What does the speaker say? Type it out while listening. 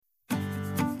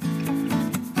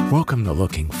Welcome to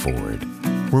Looking Forward,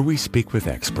 where we speak with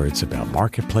experts about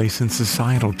marketplace and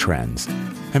societal trends,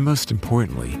 and most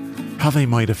importantly, how they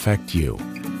might affect you.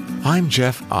 I'm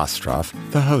Jeff Ostroff,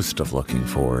 the host of Looking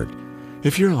Forward.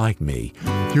 If you're like me,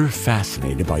 you're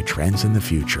fascinated by trends in the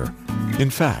future. In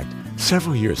fact,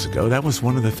 several years ago, that was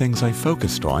one of the things I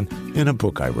focused on in a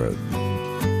book I wrote.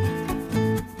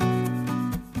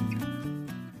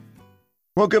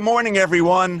 Well, good morning,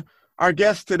 everyone. Our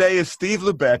guest today is Steve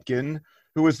Lubetkin,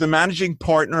 who is the managing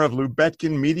partner of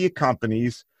Lubetkin Media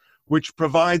Companies, which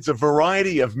provides a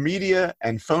variety of media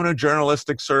and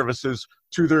photojournalistic services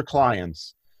to their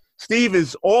clients. Steve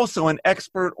is also an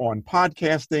expert on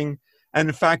podcasting, and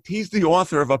in fact, he's the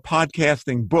author of a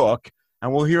podcasting book,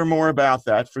 and we'll hear more about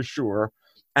that for sure.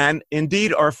 And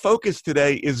indeed, our focus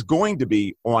today is going to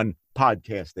be on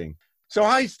podcasting. So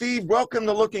hi, Steve. Welcome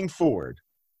to Looking Forward.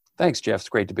 Thanks, Jeff. It's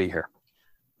great to be here.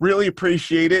 Really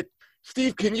appreciate it.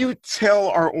 Steve, can you tell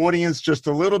our audience just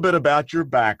a little bit about your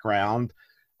background,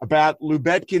 about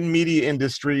Lubetkin Media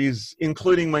Industries,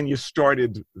 including when you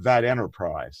started that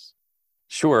enterprise?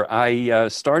 Sure. I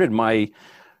started my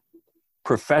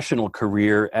professional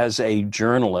career as a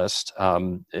journalist,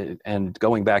 and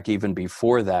going back even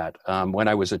before that, when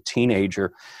I was a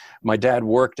teenager. My dad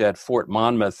worked at Fort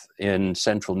Monmouth in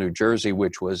central New Jersey,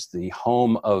 which was the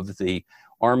home of the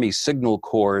Army Signal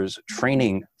Corps'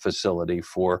 training facility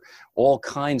for all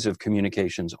kinds of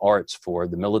communications arts for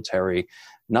the military,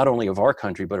 not only of our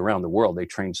country, but around the world. They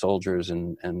trained soldiers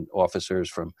and officers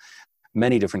from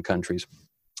many different countries.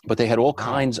 But they had all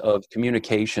kinds of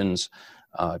communications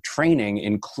training,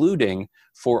 including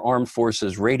for Armed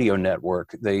Forces Radio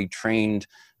Network. They trained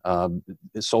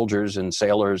soldiers and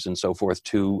sailors and so forth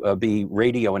to be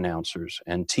radio announcers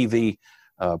and TV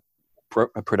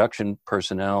production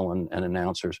personnel and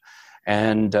announcers.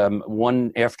 And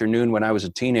one afternoon when I was a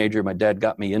teenager, my dad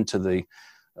got me into the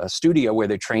studio where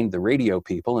they trained the radio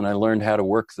people, and I learned how to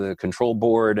work the control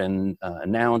board and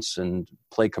announce and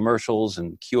play commercials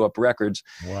and cue up records.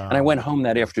 Wow. And I went home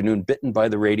that afternoon bitten by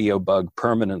the radio bug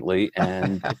permanently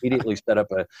and immediately set up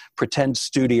a pretend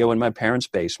studio in my parents'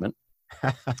 basement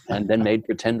and then made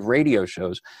pretend radio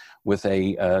shows with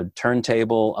a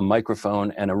turntable, a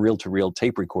microphone, and a reel-to-reel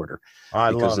tape recorder.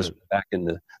 Because this was back in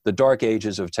the dark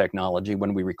ages of technology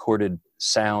when we recorded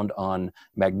sound on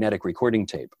magnetic recording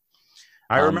tape.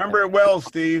 I remember it well,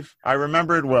 Steve. I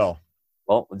remember it well.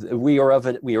 Well, we are of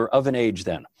an age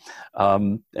then.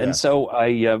 And so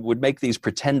I would make these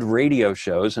pretend radio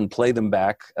shows and play them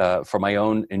back for my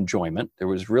own enjoyment. There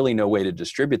was really no way to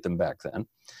distribute them back then.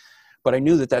 But I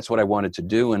knew that that's what I wanted to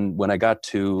do. And when I got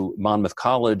to Monmouth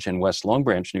College in West Long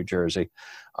Branch, New Jersey,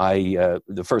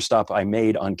 the first stop I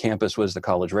made on campus was the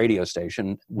college radio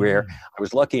station, where I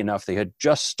was lucky enough, they had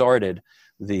just started.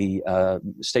 The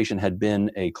station had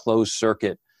been a closed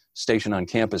circuit station on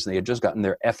campus. They had just gotten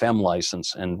their FM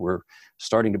license and were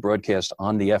starting to broadcast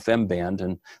on the FM band.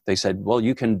 And they said, well,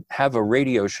 you can have a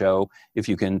radio show if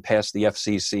you can pass the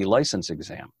FCC license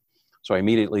exam. So I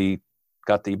immediately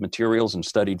got the materials and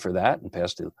studied for that and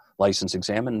passed the license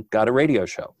exam and got a radio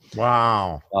show.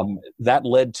 Wow. That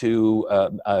led to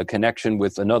a connection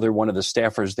with another one of the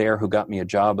staffers there who got me a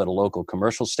job at a local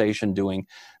commercial station doing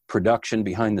production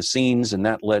behind the scenes, and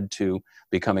that led to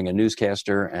becoming a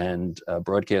newscaster and a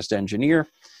broadcast engineer.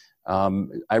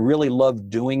 I really loved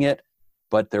doing it,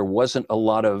 but there wasn't a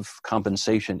lot of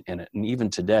compensation in it. And even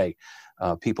today,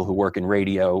 people who work in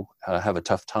radio have a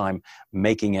tough time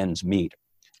making ends meet.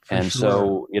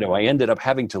 So, I ended up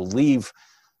having to leave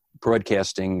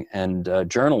broadcasting and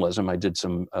journalism. I did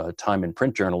some time in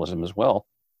print journalism as well,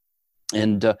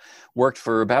 and worked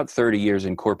for about 30 years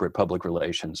in corporate public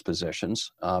relations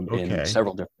positions in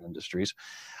several different industries.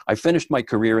 I finished my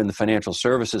career in the financial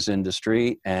services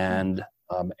industry, and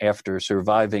after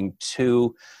surviving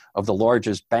two of the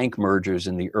largest bank mergers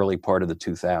in the early part of the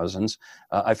 2000s,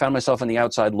 I found myself on the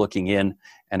outside looking in,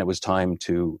 and it was time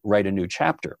to write a new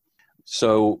chapter.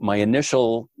 So my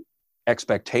initial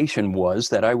expectation was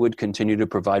that I would continue to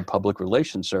provide public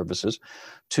relations services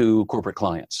to corporate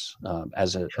clients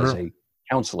as a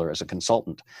counselor, as a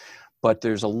consultant. But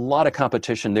there's a lot of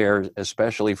competition there,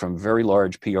 especially from very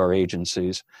large PR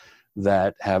agencies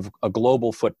that have a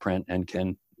global footprint and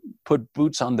can put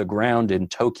boots on the ground in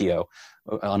Tokyo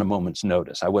on a moment's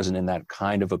notice. I wasn't in that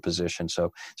kind of a position,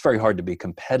 so it's very hard to be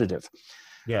competitive.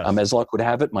 Yes. As luck would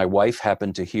have it, my wife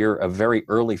happened to hear a very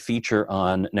early feature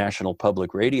on National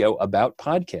Public Radio about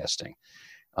podcasting,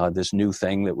 this new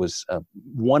thing that was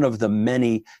one of the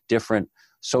many different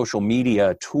social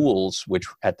media tools, which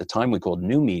at the time we called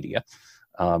new media,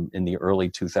 in the early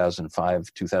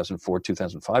 2004,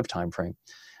 2005 timeframe.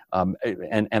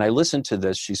 And I listened to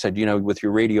this. She said, with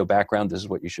your radio background, this is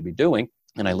what you should be doing.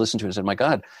 And I listened to it and said, my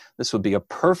God, this would be a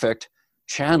perfect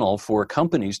channel for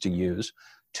companies to use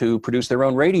to produce their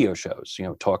own radio shows,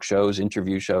 talk shows,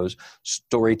 interview shows,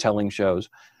 storytelling shows,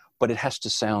 but it has to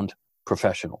sound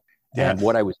professional. Yes. And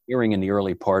what I was hearing in the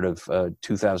early part of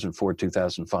 2004,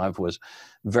 2005 was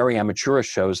very amateurish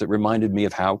shows that reminded me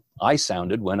of how I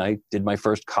sounded when I did my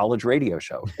first college radio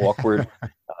show. Awkward,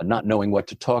 not knowing what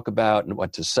to talk about and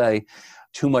what to say.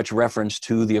 Too much reference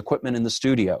to the equipment in the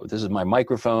studio. This is my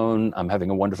microphone. I'm having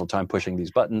a wonderful time pushing these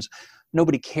buttons.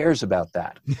 Nobody cares about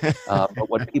that. But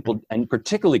what people, and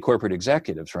particularly corporate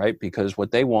executives, right? Because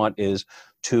what they want is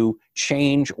to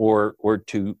change or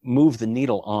to move the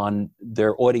needle on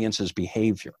their audience's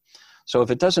behavior. So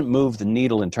if it doesn't move the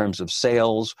needle in terms of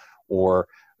sales or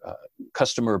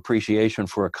customer appreciation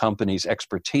for a company's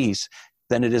expertise,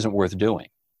 then it isn't worth doing.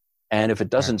 And if it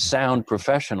doesn't sound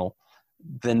professional,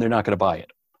 then they're not going to buy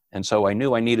it. And so I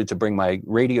knew I needed to bring my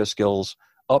radio skills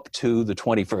up to the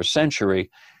 21st century,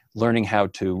 learning how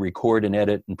to record and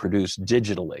edit and produce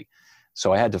digitally.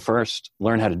 So I had to first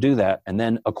learn how to do that and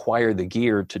then acquire the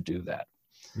gear to do that.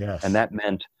 Yes. And that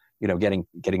meant, getting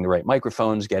the right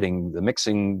microphones, getting the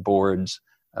mixing boards,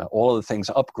 all of the things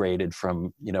upgraded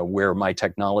from, where my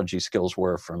technology skills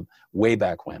were from way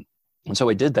back when. And so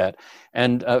I did that.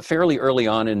 And fairly early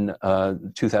on in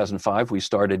 2005, we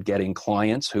started getting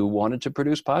clients who wanted to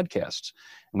produce podcasts.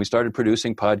 And we started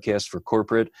producing podcasts for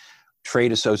corporate,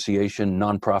 trade association,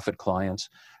 nonprofit clients.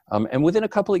 And within a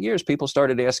couple of years, people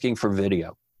started asking for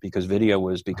video because video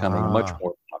was becoming much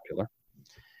more popular.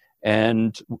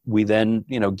 And we then,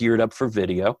 geared up for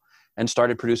video and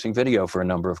started producing video for a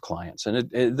number of clients. And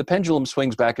the pendulum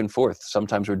swings back and forth.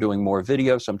 Sometimes we're doing more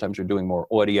video, sometimes we're doing more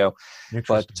audio,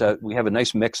 but we have a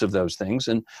nice mix of those things.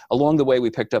 And along the way, we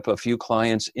picked up a few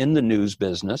clients in the news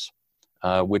business,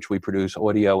 which we produce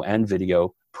audio and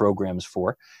video programs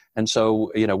for. And so,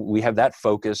 we have that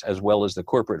focus as well as the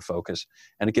corporate focus,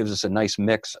 and it gives us a nice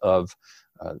mix of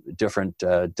different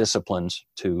disciplines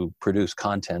to produce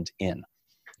content in.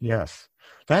 Yes.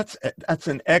 That's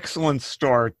an excellent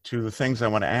start to the things I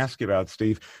want to ask you about,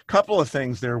 Steve. Couple of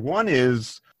things there. One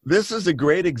is, this is a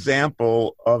great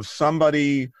example of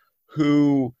somebody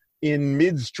who in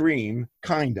midstream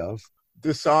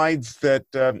decides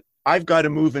that I've got to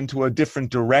move into a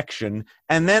different direction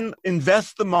and then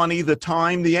invest the money, the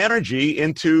time, the energy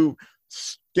into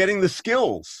getting the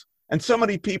skills. And so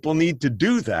many people need to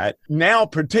do that now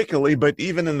particularly, but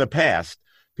even in the past.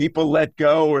 People let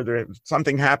go or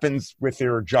something happens with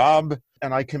their job,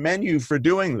 and I commend you for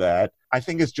doing that. I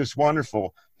think it's just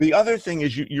wonderful. The other thing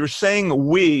is you're saying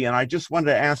we, and I just wanted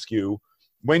to ask you,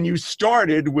 when you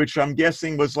started, which I'm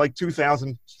guessing was like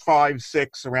 2005,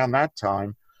 6, around that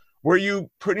time, were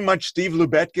you pretty much Steve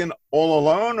Lubetkin all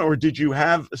alone, or did you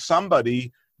have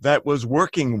somebody that was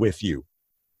working with you?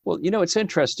 Well, it's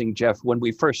interesting, Jeff. When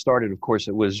we first started, of course,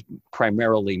 it was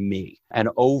primarily me. And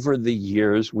over the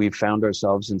years, we've found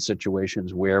ourselves in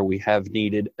situations where we have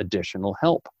needed additional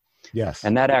help. Yes.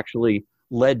 And that actually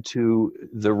led to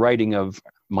the writing of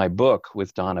my book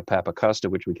with Donna Papacosta,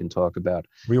 which we can talk about.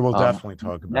 We will definitely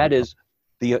talk about that. Is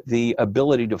the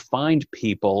ability to find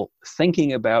people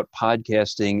thinking about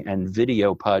podcasting and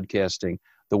video podcasting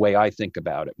the way I think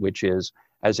about it, which is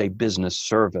as a business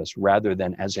service rather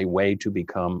than as a way to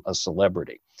become a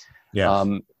celebrity. Yes.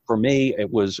 For me,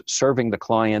 it was serving the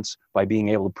clients by being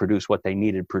able to produce what they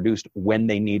needed produced when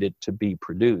they needed to be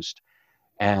produced.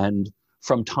 And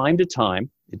from time to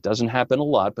time, it doesn't happen a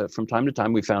lot, but from time to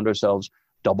time, we found ourselves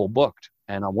double booked.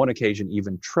 And on one occasion,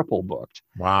 even triple booked.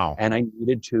 Wow. And I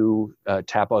needed to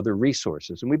tap other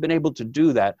resources. And we've been able to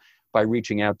do that by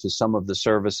reaching out to some of the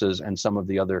services and some of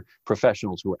the other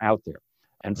professionals who are out there.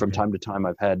 And from time to time,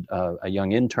 I've had a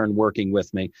young intern working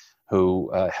with me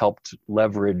who helped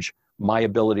leverage my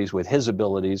abilities with his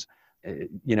abilities.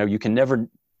 You can never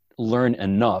learn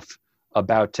enough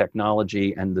about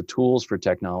technology and the tools for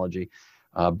technology.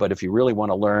 But if you really want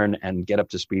to learn and get up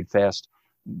to speed fast,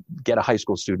 get a high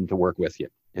school student to work with you.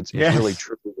 It's really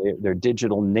true. They're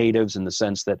digital natives in the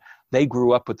sense that they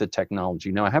grew up with the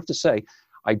technology. Now, I have to say,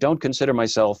 I don't consider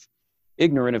myself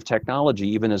ignorant of technology,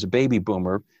 even as a baby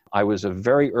boomer. I was a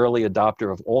very early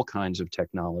adopter of all kinds of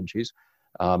technologies.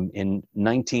 In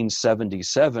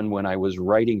 1977, when I was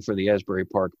writing for the Asbury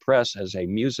Park Press as a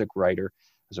music writer,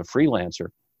 as a freelancer,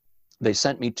 they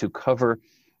sent me to cover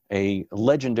a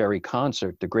legendary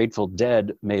concert. The Grateful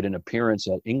Dead made an appearance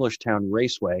at Englishtown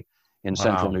Raceway in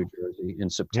central New Jersey in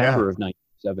September of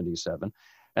 1977.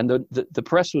 And the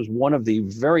press was one of the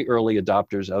very early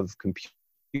adopters of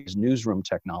newsroom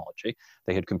technology.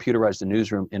 They had computerized the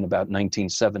newsroom in about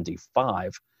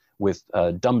 1975. with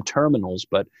dumb terminals,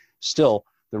 but still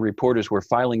the reporters were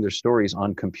filing their stories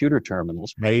on computer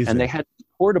terminals. Amazing. And they had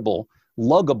portable,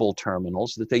 luggable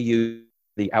terminals that they used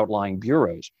the outlying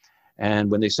bureaus.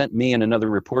 And when they sent me and another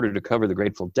reporter to cover the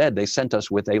Grateful Dead, they sent us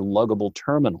with a luggable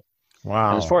terminal.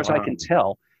 Wow. And as far as I can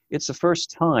tell, it's the first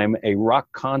time a rock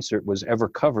concert was ever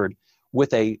covered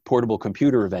with a portable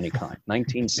computer of any kind,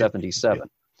 1977.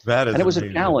 That is and it was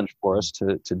amazing. a challenge for us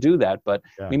to do that, but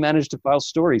we managed to file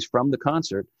stories from the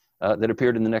concert that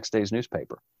appeared in the next day's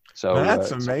newspaper. So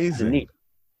that's amazing. Neat.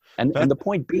 And the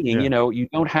point being, you know, you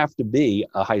don't have to be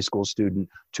a high school student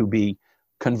to be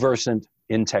conversant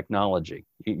in technology.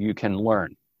 You can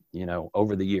learn, you know,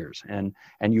 over the years, and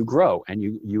you grow and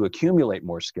you accumulate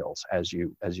more skills as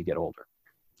you get older.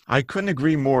 I couldn't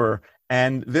agree more.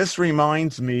 And this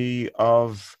reminds me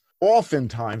of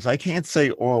oftentimes, I can't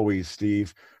say always,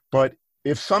 Steve, but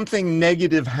if something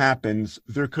negative happens,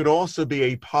 there could also be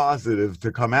a positive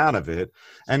to come out of it.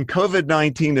 And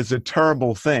COVID-19 is a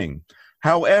terrible thing.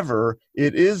 However,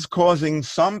 it is causing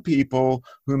some people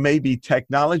who may be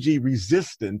technology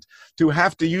resistant to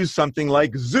have to use something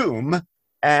like Zoom,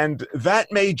 and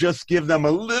that may just give them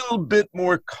a little bit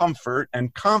more comfort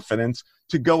and confidence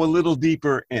to go a little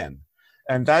deeper in.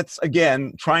 And that's,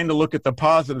 again, trying to look at the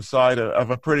positive side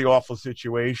of a pretty awful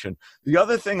situation. The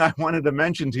other thing I wanted to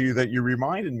mention to you that you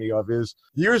reminded me of is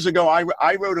years ago,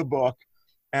 I wrote a book.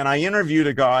 And I interviewed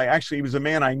a guy. Actually, he was a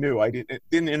man I knew. I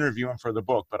didn't interview him for the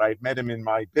book, but I met him in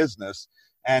my business.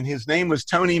 And his name was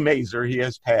Tony Mazur. He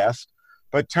has passed.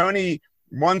 But Tony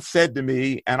once said to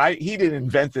me, and he didn't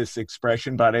invent this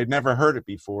expression, but I'd never heard it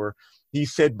before. He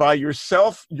said, by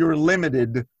yourself, you're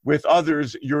limited. With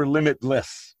others, you're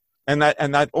limitless. And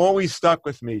that always stuck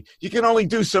with me. You can only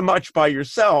do so much by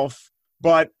yourself,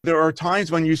 but there are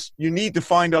times when you need to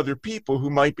find other people who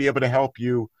might be able to help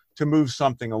you to move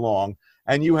something along.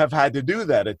 And you have had to do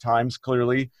that at times,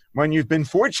 clearly, when you've been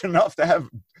fortunate enough to have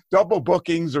double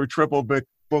bookings or triple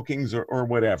bookings or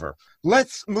whatever.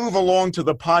 Let's move along to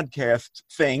the podcast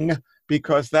thing,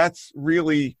 because that's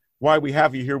really why we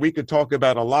have you here. We could talk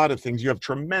about a lot of things. You have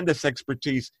tremendous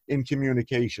expertise in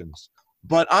communications.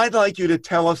 But I'd like you to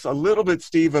tell us a little bit,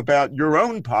 Steve, about your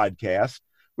own podcast,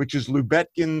 which is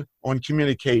Lubetkin on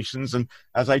Communications. And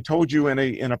as I told you in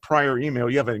a prior email,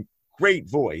 you have a great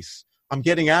voice. I'm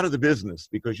getting out of the business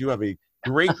because you have a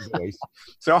great voice.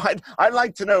 So I'd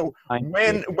like to know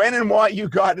when and why you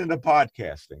got into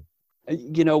podcasting.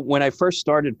 You know, when I first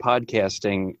started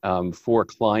podcasting for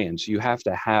clients, you have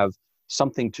to have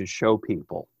something to show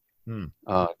people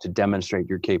to demonstrate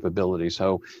your capability.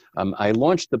 So I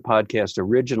launched the podcast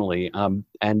originally,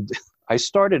 and I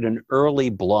started an early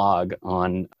blog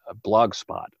on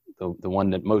Blogspot, the one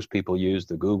that most people use,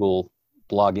 the Google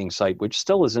blogging site, which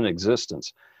still is in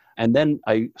existence. And then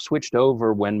I switched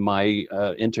over when my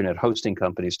internet hosting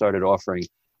company started offering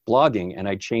blogging, and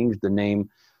I changed the name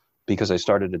because I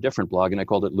started a different blog, and I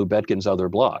called it Lubetkin's Other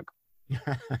Blog.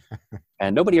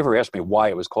 And nobody ever asked me why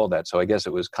it was called that. So I guess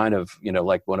it was kind of, you know,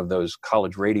 like one of those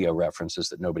college radio references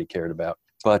that nobody cared about.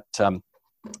 But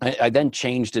I then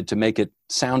changed it to make it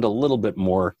sound a little bit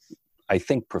more, I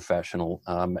think, professional,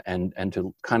 and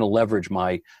to kind of leverage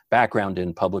my background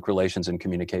in public relations and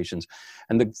communications.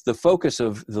 And the focus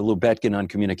of the Lubetkin on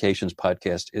Communications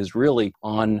podcast is really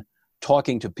on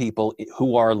talking to people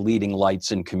who are leading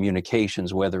lights in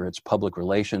communications, whether it's public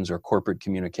relations or corporate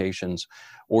communications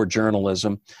or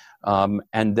journalism,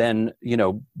 and then, you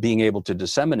know, being able to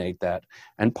disseminate that.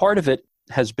 And part of it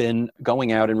has been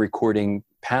going out and recording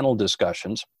panel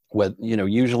discussions with, you know,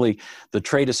 usually the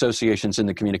trade associations in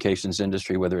the communications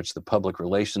industry, whether it's the Public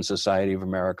Relations Society of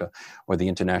America or the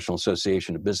International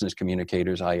Association of Business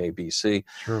Communicators, IABC.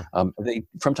 Sure. They,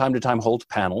 from time to time, hold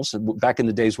panels. Back in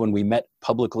the days when we met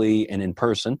publicly and in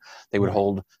person, they would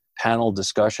hold panel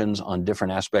discussions on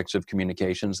different aspects of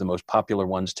communications. The most popular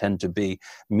ones tend to be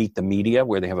Meet the Media,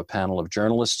 where they have a panel of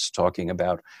journalists talking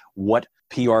about what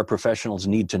PR professionals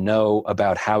need to know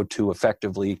about how to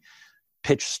effectively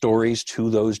pitch stories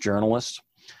to those journalists.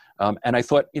 And I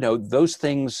thought, you know, those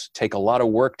things take a lot of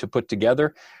work to put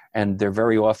together, and they're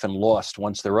very often lost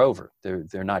once they're over.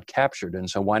 They're not captured. And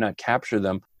so why not capture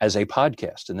them as a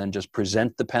podcast and then just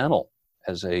present the panel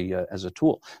as a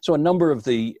tool? So a number of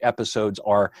the episodes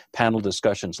are panel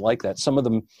discussions like that. Some of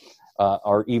them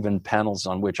are even panels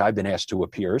on which I've been asked to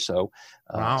appear. So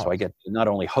I get to not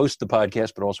only host the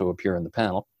podcast, but also appear in the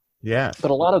panel. Yes. But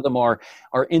a lot of them are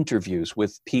interviews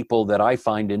with people that I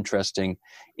find interesting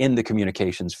in the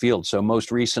communications field. So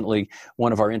most recently,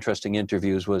 one of our interesting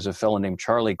interviews was a fellow named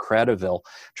Charlie Cradaville.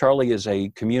 Charlie is a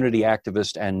community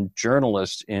activist and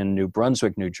journalist in New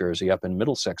Brunswick, New Jersey, up in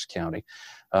Middlesex County.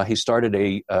 He started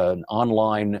an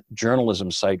online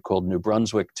journalism site called New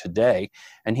Brunswick Today,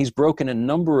 and he's broken a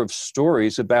number of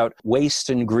stories about waste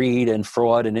and greed and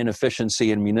fraud and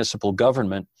inefficiency in municipal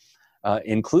government,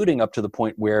 including up to the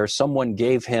point where someone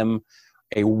gave him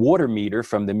a water meter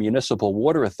from the Municipal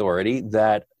Water Authority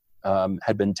that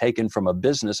had been taken from a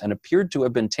business and appeared to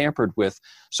have been tampered with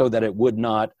so that it would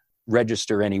not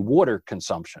register any water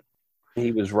consumption.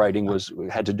 He was writing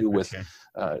had to do with,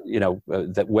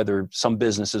 that whether some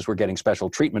businesses were getting special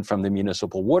treatment from the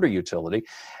municipal water utility.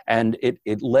 And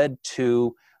it led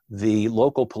to the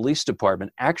local police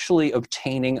department actually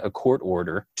obtaining a court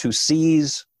order to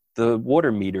seize the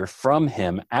water meter from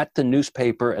him at the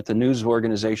newspaper, at the news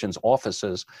organization's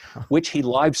offices, which he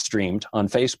live streamed on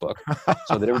Facebook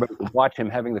so that everybody could watch him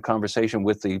having the conversation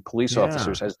with the police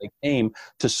officers as they came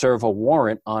to serve a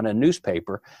warrant on a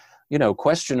newspaper.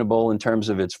 Questionable in terms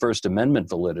of its First Amendment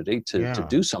validity to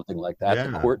do something like that. Yeah.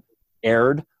 The court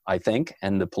erred, I think,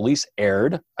 and the police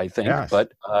erred, I think,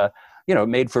 but, it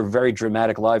made for very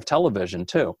dramatic live television,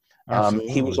 too.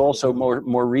 He was also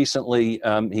more recently,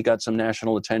 he got some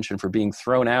national attention for being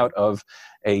thrown out of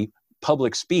a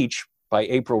public speech by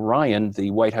April Ryan,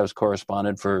 the White House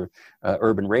correspondent for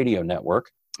Urban Radio Network,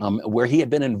 where he had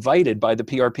been invited by the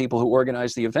PR people who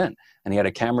organized the event. And he had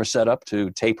a camera set up to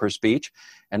tape her speech.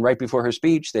 And right before her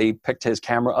speech, they picked his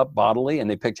camera up bodily, and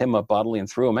they picked him up bodily and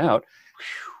threw him out.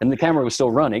 And the camera was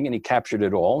still running, and he captured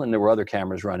it all. And there were other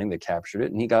cameras running that captured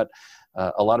it. And he got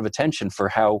a lot of attention for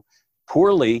how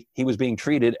poorly he was being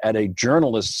treated at a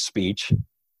journalist's speech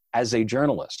as a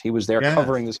journalist. He was there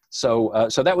covering this. So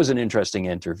that was an interesting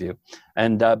interview.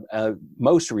 And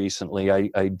most recently,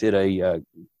 I did a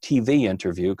TV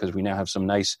interview, because we now have some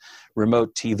nice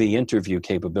remote TV interview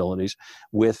capabilities,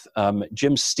 with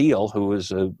Jim Steele, who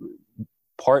was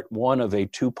part one of a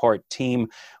two-part team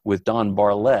with Don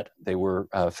Barlett. They were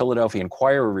Philadelphia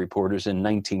Inquirer reporters in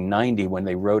 1990 when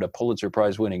they wrote a Pulitzer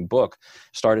Prize-winning book,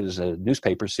 started as a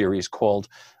newspaper series called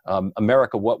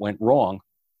America, What Went Wrong?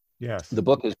 Yes. The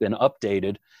book has been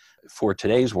updated for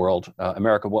today's world.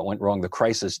 America, What Went Wrong? The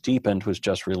Crisis Deepened was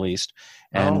just released,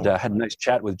 and had a nice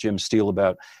chat with Jim Steele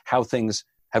about how things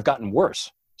have gotten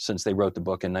worse since they wrote the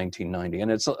book in 1990.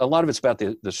 And a lot of it's about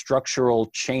the structural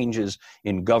changes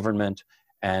in government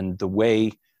and the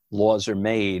way laws are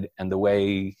made and the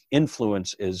way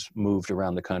influence is moved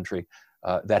around the country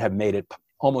that have made it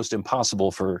almost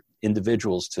impossible for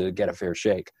individuals to get a fair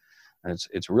shake. And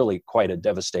it's really quite a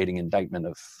devastating indictment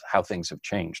of how things have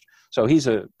changed. So he's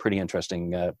a pretty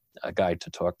interesting guy to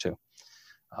talk to.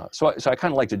 So I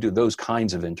kind of like to do those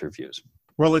kinds of interviews.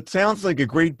 Well, it sounds like a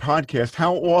great podcast.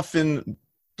 How often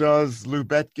does Lou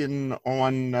Betkin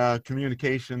on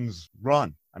Communications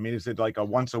run? I mean, is it like a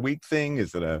once a week thing?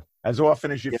 Is it as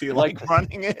often as you feel like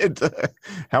running it?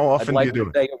 How often do you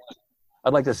do it?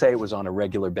 I'd like to say it was on a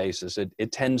regular basis.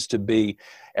 It tends to be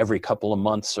every couple of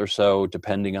months or so,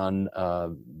 depending on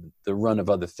the run of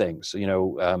other things.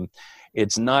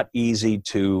 It's not easy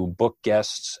to book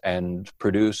guests and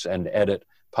produce and edit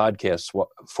podcasts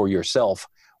for yourself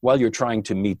while you're trying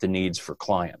to meet the needs for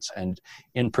clients. And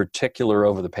in particular,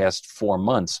 over the past 4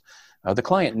 months, the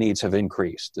client needs have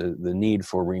increased. The need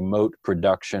for remote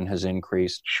production has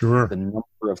increased. Sure. The number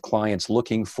of clients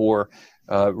looking for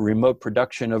remote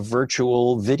production of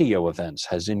virtual video events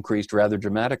has increased rather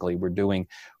dramatically. We're doing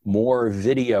more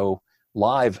video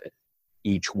live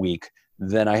each week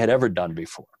than I had ever done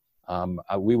before.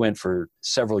 We went for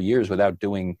several years without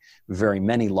doing very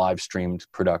many live streamed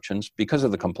productions because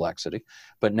of the complexity.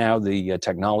 But now the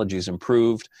technology's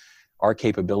improved. Our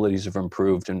capabilities have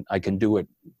improved, and I can do it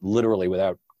literally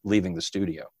without leaving the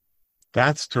studio.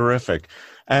 That's terrific.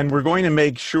 And we're going to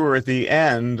make sure at the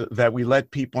end that we let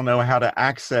people know how to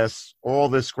access all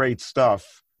this great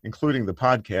stuff, including the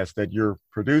podcast that you're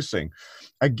producing.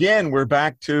 Again, we're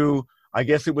back to, I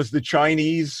guess it was the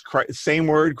Chinese, same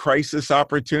word, crisis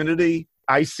opportunity.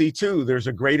 I see, too, there's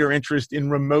a greater interest in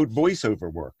remote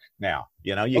voiceover work now.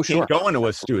 You can't go into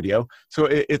a studio, so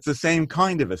it's the same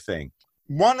kind of a thing.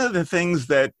 One of the things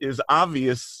that is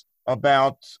obvious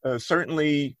about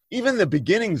certainly even the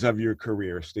beginnings of your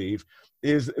career, Steve,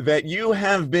 is that you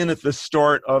have been at the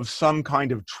start of some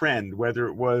kind of trend, whether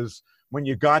it was when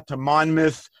you got to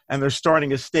Monmouth and they're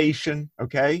starting a station,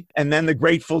 okay? And then the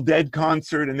Grateful Dead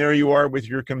concert, and there you are with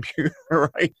your computer,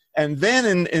 right? And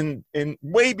then in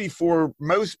way before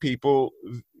most people,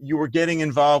 you were getting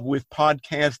involved with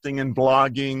podcasting and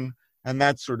blogging and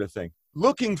that sort of thing.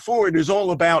 Looking forward is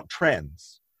all about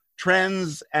trends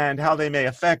and how they may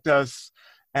affect us.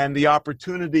 and the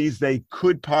opportunities they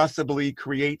could possibly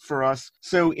create for us.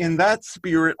 So in that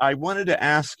spirit, I wanted to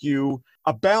ask you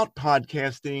about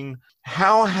podcasting.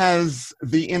 How has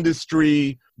the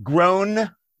industry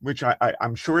grown, which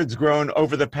I'm sure it's grown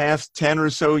over the past 10 or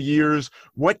so years?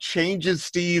 What changes,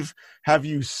 Steve, have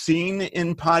you seen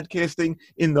in podcasting,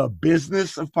 in the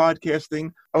business of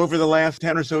podcasting over the last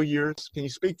 10 or so years? Can you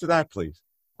speak to that, please?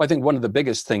 I think one of the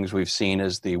biggest things we've seen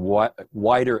is the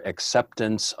wider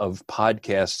acceptance of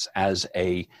podcasts as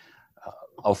a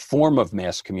form of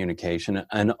mass communication.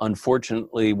 And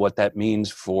unfortunately, what that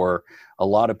means for a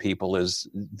lot of people is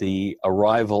the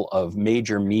arrival of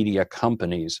major media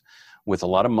companies with a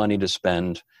lot of money to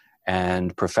spend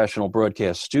and professional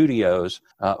broadcast studios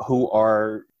who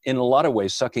are in a lot of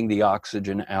ways sucking the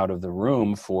oxygen out of the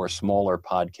room for smaller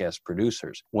podcast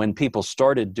producers. When people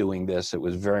started doing this, it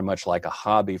was very much like a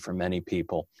hobby for many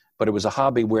people, but it was a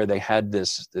hobby where they had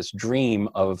this dream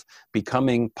of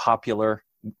becoming popular,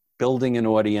 building an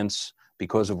audience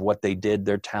because of what they did,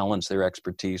 their talents, their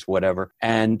expertise, whatever,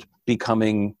 and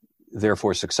becoming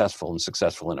therefore successful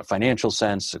in a financial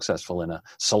sense, successful in a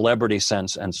celebrity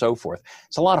sense, and so forth.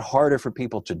 It's a lot harder for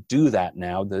people to do that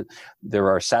now. There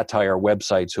are satire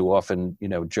websites who often,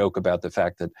 joke about the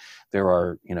fact that there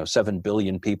are, 7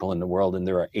 billion people in the world and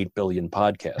there are 8 billion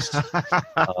podcasts.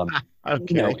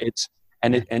 Okay.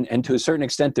 And to a certain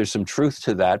extent, there's some truth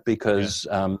to that because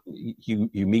you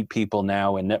meet people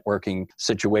now in networking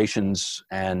situations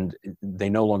and they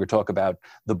no longer talk about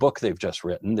the book they've just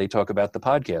written. They talk about the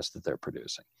podcast that they're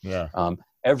producing. Yeah.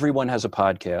 Everyone has a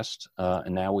podcast.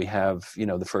 And now we have,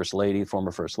 the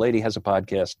former First Lady has a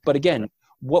podcast. But again,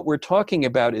 what we're talking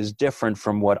about is different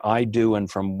from what I do and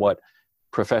from what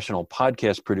professional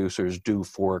podcast producers do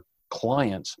for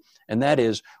clients. And that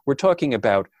is, we're talking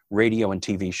about radio and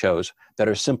TV shows that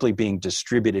are simply being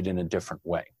distributed in a different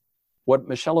way. What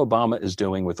Michelle Obama is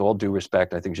doing, with all due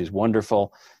respect, I think she's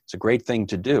wonderful. It's a great thing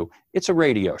to do. It's a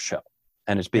radio show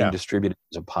and it's being distributed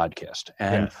as a podcast.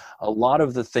 And a lot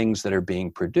of the things that are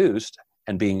being produced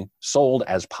and being sold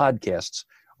as podcasts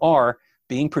are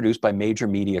being produced by major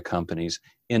media companies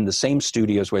in the same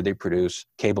studios where they produce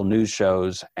cable news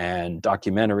shows and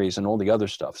documentaries and all the other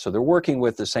stuff. So they're working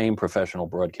with the same professional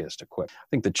broadcast equipment. I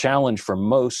think the challenge for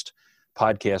most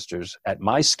podcasters at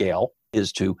my scale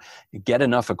is to get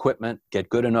enough equipment, get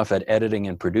good enough at editing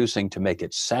and producing to make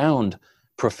it sound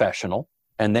professional,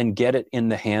 and then get it in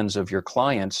the hands of your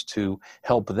clients to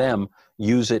help them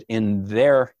use it in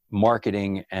their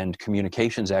marketing and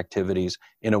communications activities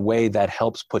in a way that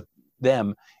helps put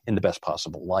them in the best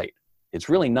possible light. It's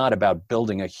really not about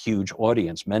building a huge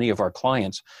audience. Many of our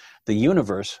clients, the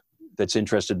universe that's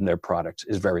interested in their products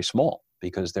is very small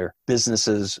because they're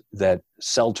businesses that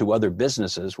sell to other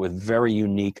businesses with very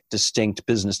unique, distinct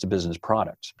business-to-business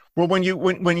products. Well, when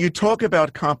you talk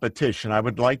about competition, I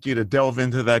would like you to delve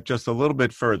into that just a little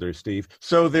bit further, Steve.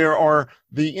 So there are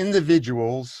the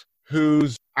individuals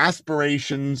whose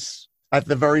aspirations at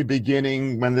the very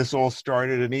beginning when this all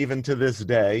started and even to this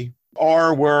day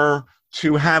were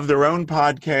to have their own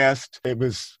podcast. It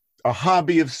was a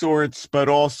hobby of sorts, but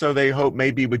also they hope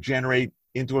maybe would generate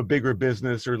into a bigger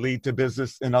business or lead to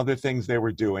business and other things they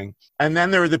were doing. And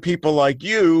then there are the people like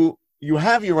you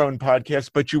have your own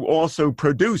podcast, but you also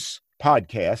produce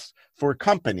podcasts for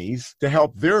companies to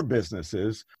help their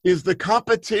businesses. Is the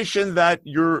competition that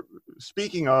you're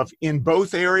speaking of in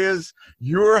both areas?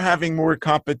 You're having more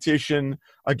competition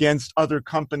against other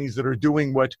companies that are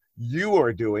doing what you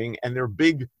are doing, and they're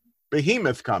big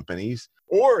behemoth companies,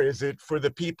 or is it for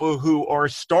the people who are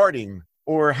starting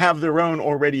or have their own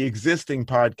already existing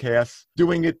podcasts,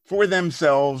 doing it for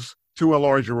themselves to a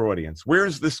larger audience?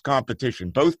 Where's this competition?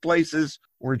 Both places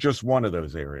or just one of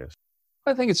those areas?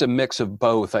 I think it's a mix of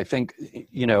both. I think,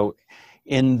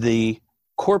 in the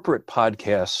corporate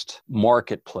podcast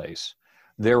marketplace,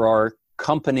 there are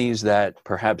companies that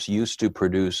perhaps used to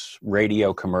produce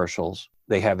radio commercials.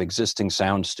 They have existing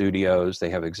sound studios, they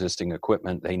have existing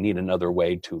equipment, they need another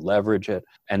way to leverage it.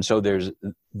 And so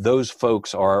those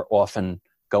folks are often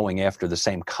going after the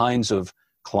same kinds of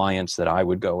clients that I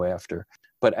would go after.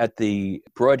 But at the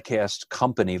broadcast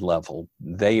company level,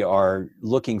 they are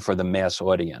looking for the mass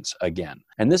audience again.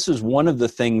 And this is one of the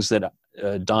things that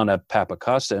Donna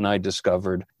Papacosta and I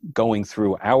discovered going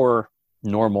through our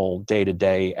normal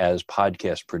day-to-day as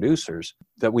podcast producers,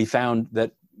 that we found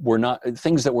that were not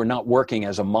things that were not working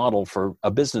as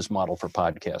a business model for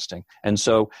podcasting. And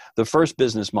so the first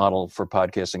business model for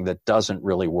podcasting that doesn't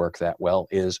really work that well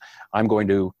is I'm going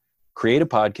to create a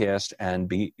podcast and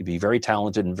be very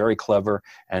talented and very clever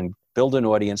and build an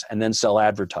audience and then sell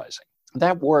advertising.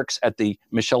 That works at the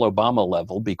Michelle Obama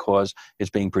level because it's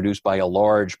being produced by a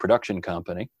large production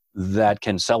company that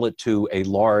can sell it to a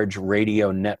large radio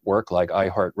network like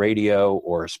iHeartRadio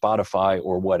or Spotify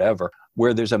or whatever,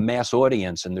 where there's a mass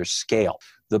audience and there's scale.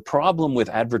 The problem with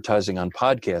advertising on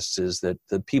podcasts is that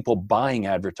the people buying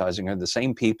advertising are the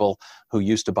same people who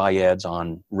used to buy ads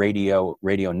on radio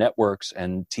networks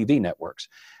and TV networks.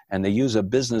 And they use a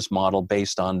business model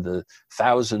based on the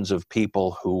thousands of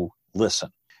people who listen.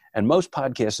 And most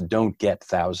podcasts don't get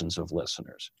thousands of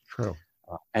listeners. True.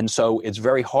 And so it's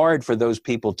very hard for those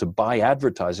people to buy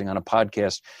advertising on a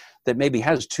podcast that maybe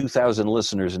has 2,000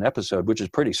 listeners an episode, which is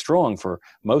pretty strong for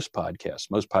most podcasts.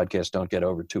 Most podcasts don't get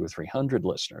over 200 or 300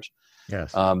 listeners.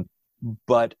 Yes.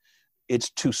 But it's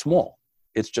too small.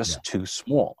 It's just too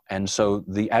small. And so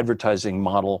the advertising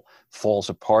model falls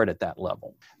apart at that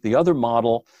level. The other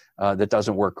model that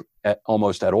doesn't work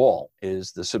almost at all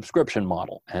is the subscription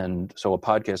model. And so a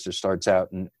podcaster starts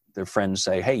out and their friends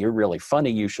say, hey, you're really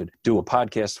funny. You should do a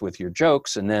podcast with your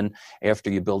jokes. And then after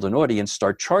you build an audience,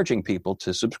 start charging people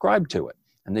to subscribe to it.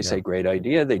 And they say, great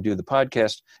idea. They do the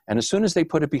podcast. And as soon as they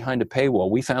put it behind a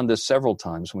paywall, we found this several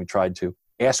times when we tried to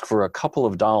ask for a couple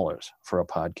of dollars for a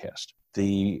podcast.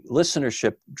 The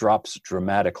listenership drops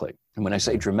dramatically. And when I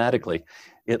say dramatically,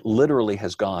 it literally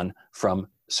has gone from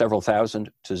several thousand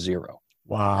to zero.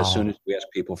 Wow. As soon as we ask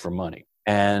people for money.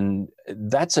 And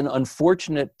that's an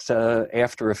unfortunate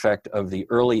after effect of the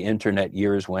early internet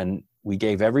years when we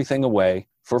gave everything away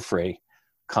for free.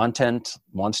 Content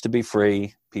wants to be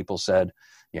free. People said,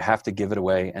 you have to give it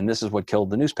away. And this is what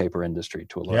killed the newspaper industry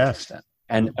to a large extent.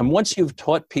 And once you've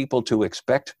taught people to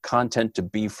expect content to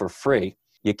be for free,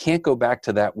 you can't go back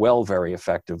to that well very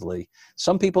effectively.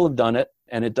 Some people have done it,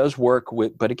 and it does work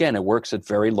but again, it works at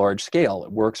very large scale.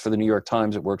 It works for the New York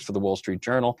Times. It works for the Wall Street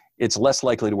Journal. It's less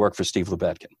likely to work for Steve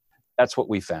Lubetkin. That's what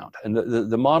we found. And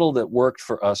the model that worked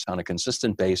for us on a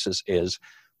consistent basis is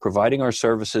providing our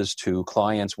services to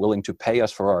clients willing to pay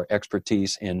us for our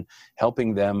expertise in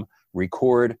helping them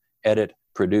record, edit,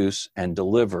 produce, and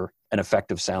deliver an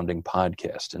effective sounding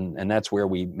podcast. And that's where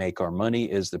we make our money,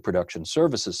 is the production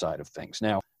services side of things.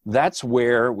 Now, that's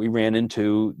where we ran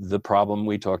into the problem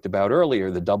we talked about earlier,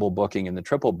 the double booking and the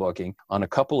triple booking. On a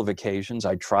couple of occasions,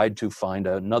 I tried to find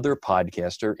another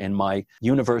podcaster in my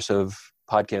universe of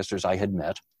podcasters I had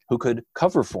met who could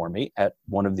cover for me at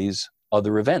one of these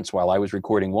other events. While I was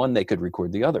recording one, they could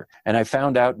record the other. And I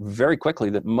found out very quickly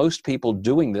that most people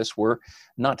doing this were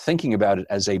not thinking about it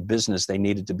as a business they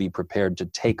needed to be prepared to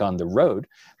take on the road.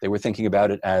 They were thinking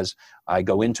about it as, I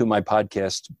go into my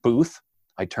podcast booth,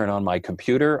 I turn on my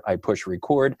computer, I push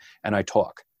record, and I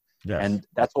talk. Yes. And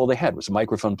that's all they had was a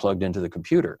microphone plugged into the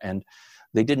computer. And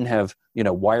they didn't have,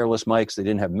 wireless mics. They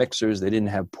didn't have mixers. They didn't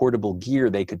have portable gear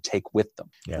they could take with them.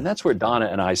 Yeah. And that's where Donna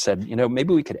and I said,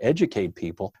 maybe we could educate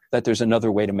people that there's another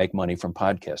way to make money from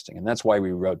podcasting. And that's why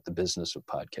we wrote The Business of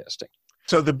Podcasting.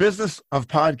 So the business of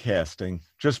podcasting,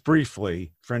 just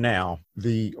briefly for now,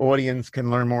 the audience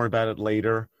can learn more about it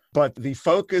later. But the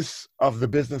focus of the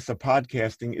business of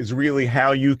podcasting is really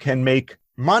how you can make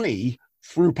money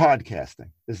through podcasting.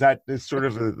 Is sort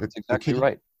of That's exactly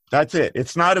right. That's it.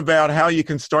 It's not about how you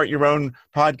can start your own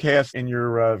podcast in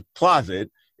your closet.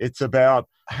 It's about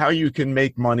how you can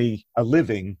make money, a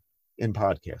living in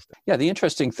podcasting. Yeah, the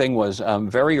interesting thing was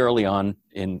very early on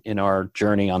in our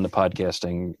journey on the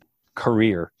podcasting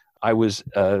career, I was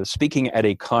speaking at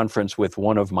a conference with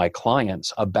one of my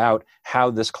clients about how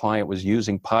this client was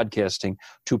using podcasting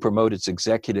to promote its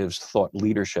executives' thought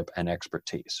leadership and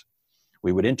expertise.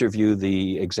 We would interview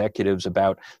the executives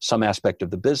about some aspect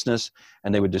of the business,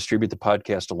 and they would distribute the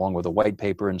podcast along with a white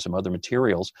paper and some other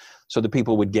materials so that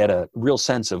people would get a real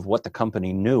sense of what the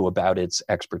company knew about its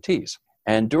expertise.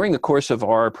 And during the course of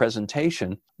our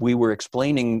presentation, we were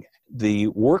explaining the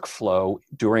workflow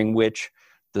during which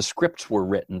the scripts were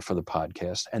written for the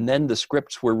podcast, and then the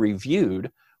scripts were reviewed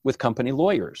with company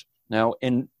lawyers. Now,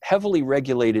 in heavily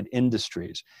regulated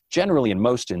industries, generally in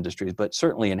most industries, but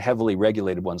certainly in heavily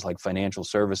regulated ones like financial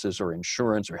services or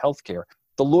insurance or healthcare,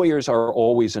 the lawyers are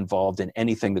always involved in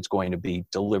anything that's going to be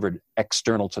delivered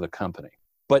external to the company.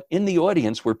 But in the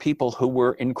audience were people who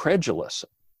were incredulous.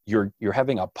 You're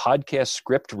having a podcast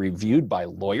script reviewed by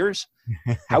lawyers?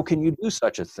 How can you do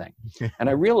such a thing? And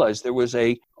I realized there was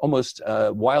a almost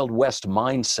Wild West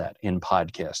mindset in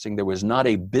podcasting. There was not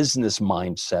a business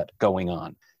mindset going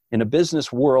on. In a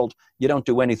business world, you don't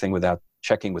do anything without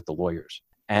checking with the lawyers.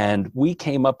 And we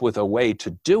came up with a way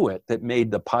to do it that made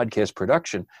the podcast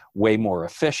production way more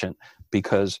efficient,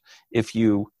 because if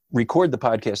you record the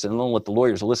podcast and then let the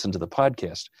lawyers listen to the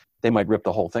podcast, they might rip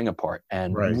the whole thing apart.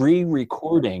 And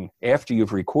re-recording after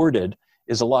you've recorded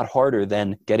is a lot harder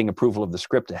than getting approval of the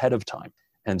script ahead of time.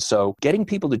 And so getting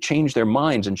people to change their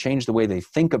minds and change the way they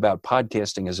think about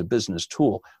podcasting as a business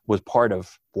tool was part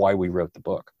of why we wrote the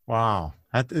book. Wow.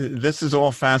 This is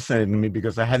all fascinating to me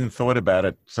because I hadn't thought about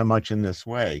it so much in this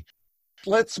way.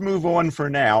 Let's move on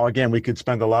for now. Again, we could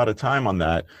spend a lot of time on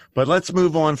that, but let's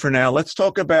move on for now. Let's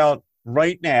talk about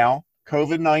right now,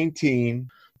 COVID-19.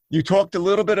 You talked a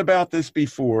little bit about this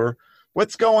before.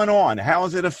 What's going on? How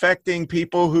is it affecting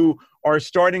people who are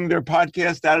starting their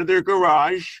podcast out of their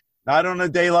garage? Not on a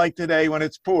day like today when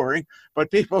it's pouring, but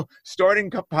people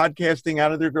starting podcasting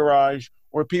out of their garage,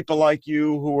 or people like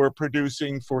you who are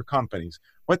producing for companies.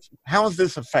 How is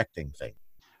this affecting things?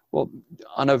 Well,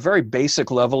 on a very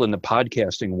basic level in the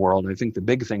podcasting world, I think the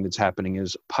big thing that's happening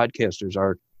is podcasters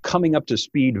are coming up to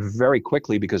speed very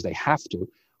quickly because they have to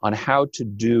on how to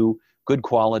do good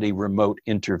quality remote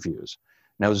interviews.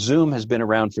 Now, Zoom has been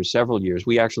around for several years.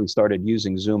 We actually started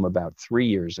using Zoom about 3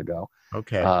 years ago.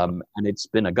 Okay. And it's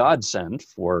been a godsend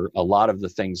for a lot of the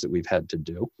things that we've had to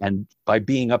do. And by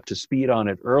being up to speed on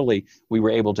it early, we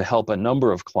were able to help a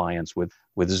number of clients with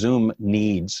Zoom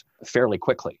needs fairly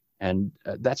quickly. And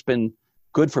that's been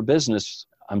good for business,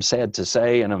 I'm sad to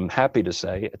say, and I'm happy to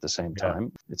say at the same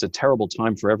time. It's a terrible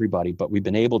time for everybody, but we've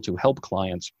been able to help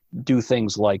clients do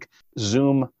things like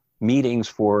Zoom meetings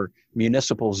for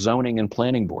municipal zoning and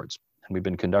planning boards. And we've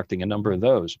been conducting a number of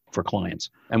those for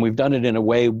clients. And we've done it in a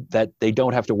way that they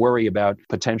don't have to worry about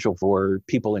potential for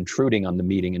people intruding on the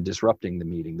meeting and disrupting the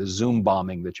meeting, the Zoom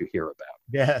bombing that you hear about.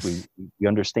 Yes. We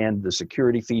understand the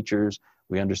security features.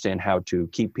 We understand how to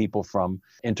keep people from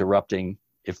interrupting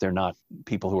if they're not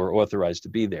people who are authorized to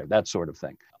be there, that sort of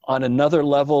thing. On another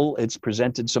level, it's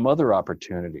presented some other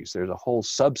opportunities. There's a whole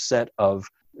subset of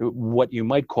what you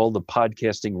might call the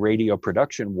podcasting radio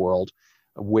production world,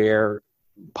 where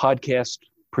podcast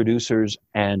producers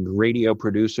and radio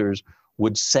producers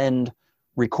would send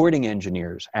recording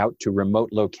engineers out to remote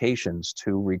locations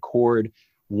to record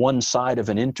one side of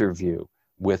an interview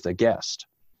with a guest.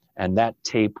 And that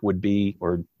tape would be,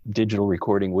 or digital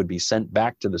recording would be sent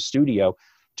back to the studio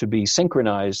to be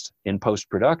synchronized in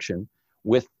post-production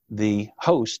with the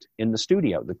host in the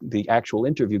studio. The actual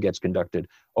interview gets conducted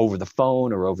over the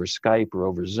phone or over Skype or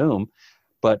over Zoom,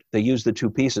 but they use the two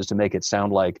pieces to make it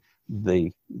sound like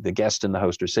the guest and the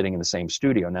host are sitting in the same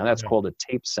studio. Now that's called a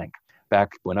tape sync.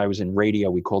 Back when I was in radio,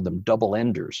 we called them double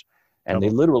enders. And they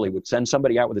literally would send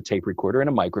somebody out with a tape recorder and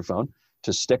a microphone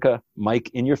to stick a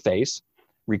mic in your face,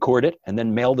 record it, and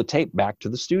then mail the tape back to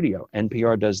the studio.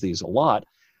 NPR does these a lot.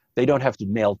 They don't have to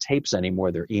mail tapes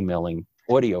anymore. They're emailing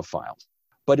audio files.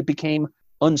 But it became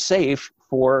unsafe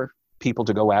for people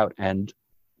to go out and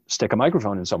stick a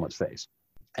microphone in someone's face.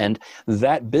 And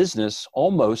that business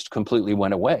almost completely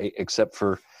went away, except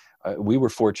for we were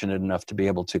fortunate enough to be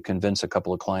able to convince a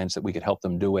couple of clients that we could help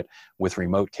them do it with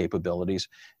remote capabilities.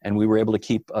 And we were able to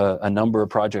keep a number of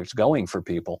projects going for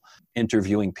people,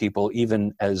 interviewing people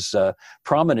even as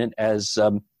prominent as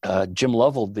Jim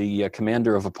Lovell, the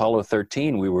commander of Apollo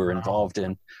 13. We were involved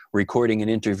in recording an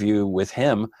interview with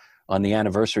him on the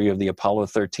anniversary of the Apollo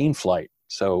 13 flight.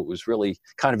 So it was really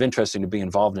kind of interesting to be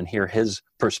involved and hear his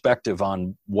perspective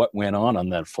on what went on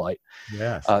that flight.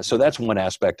 Yes. So that's one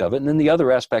aspect of it. And then the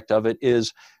other aspect of it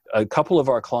is a couple of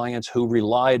our clients who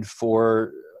relied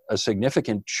for a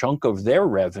significant chunk of their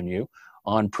revenue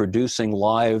on producing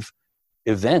live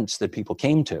events that people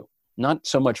came to. Not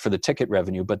so much for the ticket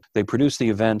revenue, but they produce the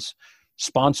events,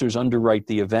 sponsors underwrite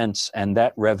the events, and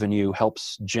that revenue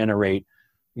helps generate,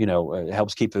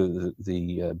 helps keep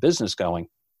the business going.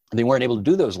 They weren't able to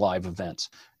do those live events.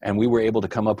 And we were able to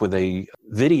come up with a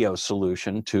video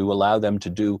solution to allow them to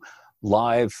do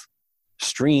live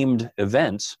streamed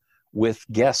events with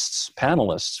guests,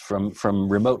 panelists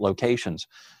from remote locations,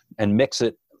 and mix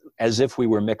it as if we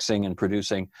were mixing and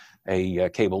producing a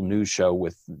cable news show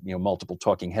with multiple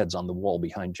talking heads on the wall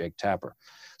behind Jake Tapper.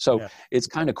 So it's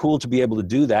kind of cool to be able to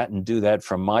do that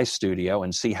from my studio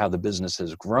and see how the business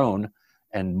has grown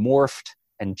and morphed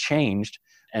and changed.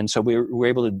 And so we were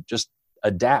able to just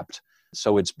adapt.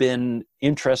 So it's been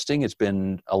interesting. It's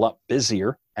been a lot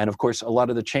busier. And of course, a lot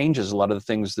of the changes, a lot of the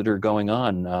things that are going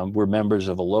on. We're members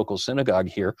of a local synagogue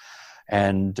here,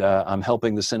 and I'm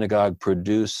helping the synagogue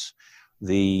produce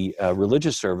the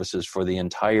religious services for the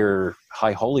entire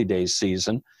High Holy Days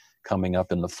season coming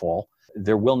up in the fall.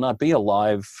 There will not be a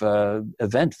live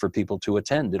event for people to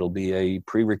attend. It'll be a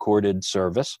pre-recorded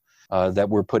service that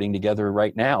we're putting together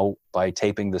right now by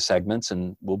taping the segments,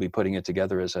 and we'll be putting it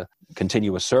together as a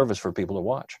continuous service for people to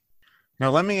watch. Now,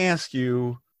 let me ask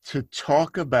you to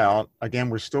talk about, again,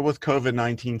 we're still with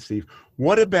COVID-19, Steve.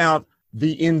 What about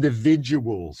the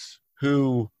individuals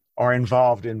who are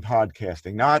involved in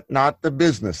podcasting, not the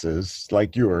businesses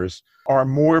like yours. Are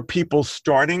more people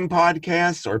starting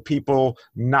podcasts, or people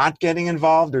not getting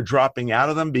involved or dropping out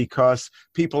of them because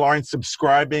people aren't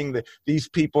subscribing? These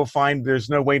people find there's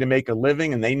no way to make a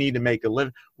living and they need to make a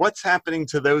living. What's happening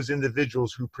to those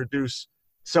individuals who produce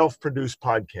self-produced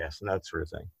podcasts and that sort of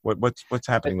thing? What's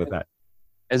happening with that?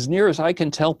 As near as I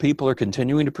can tell, people are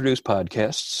continuing to produce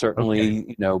podcasts.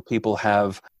 Certainly, okay. People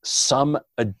have some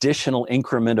additional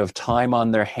increment of time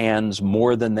on their hands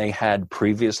more than they had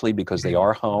previously because they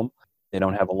are home. They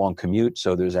don't have a long commute,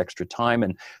 so there's extra time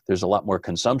and there's a lot more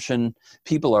consumption.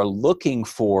 People are looking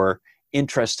for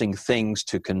interesting things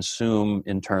to consume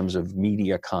in terms of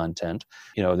media content.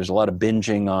 There's a lot of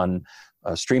binging on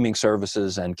streaming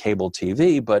services and cable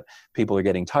TV, but people are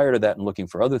getting tired of that and looking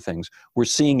for other things. We're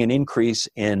seeing an increase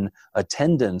in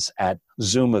attendance at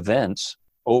Zoom events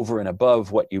over and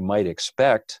above what you might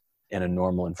expect in a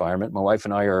normal environment. My wife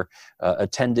and I are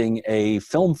attending a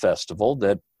film festival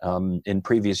that in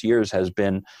previous years has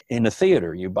been in a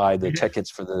theater. You buy the tickets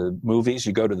for the movies,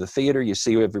 you go to the theater, you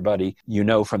see everybody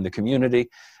from the community,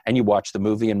 and you watch the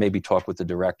movie and maybe talk with the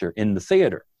director in the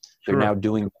theater. Sure. They're now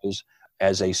doing those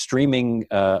as a streaming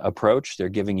approach. They're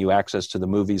giving you access to the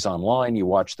movies online. You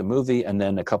watch the movie, and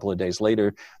then a couple of days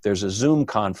later, there's a Zoom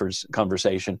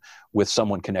conversation with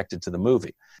someone connected to the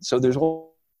movie. So there's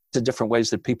all the different ways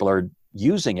that people are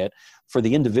using it. For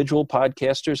the individual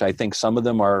podcasters, I think some of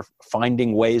them are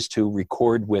finding ways to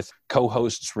record with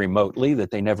co-hosts remotely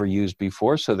that they never used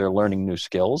before, so they're learning new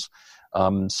skills.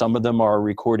 Some of them are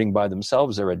recording by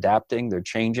themselves. They're adapting, they're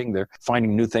changing, they're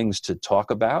finding new things to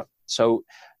talk about. So,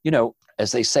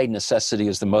 as they say, necessity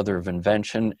is the mother of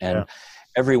invention, and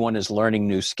everyone is learning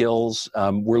new skills.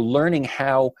 We're learning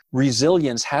how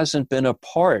resilience hasn't been a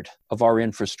part of our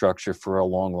infrastructure for a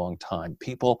long, long time.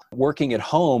 People working at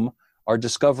home are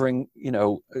discovering,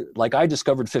 like I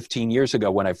discovered 15 years ago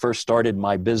when I first started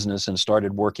my business and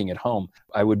started working at home.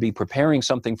 I would be preparing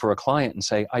something for a client and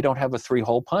say, I don't have a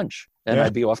 3-hole punch. And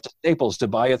I'd be off to Staples to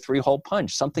buy a 3-hole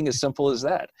punch, something as simple as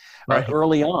that. Right.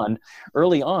 Early on,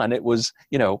 it was,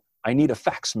 I need a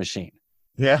fax machine.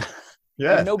 Yeah.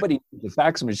 Yeah. Nobody needs a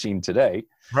fax machine today.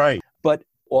 Right. But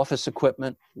office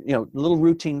equipment, little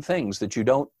routine things that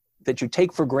you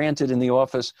take for granted in the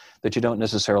office that you don't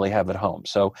necessarily have at home.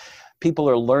 So people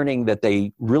are learning that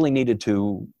they really needed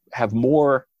to have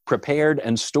more prepared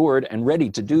and stored and ready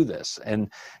to do this.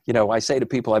 And, I say to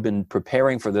people, I've been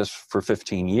preparing for this for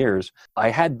 15 years. I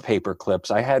had paper clips,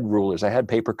 I had rulers, I had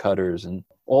paper cutters, and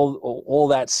all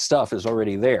that stuff is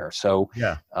already there. So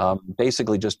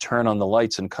basically just turn on the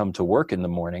lights and come to work in the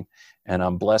morning. And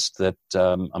I'm blessed that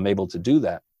I'm able to do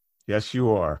that. Yes, you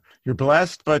are. You're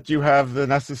blessed, but you have the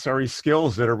necessary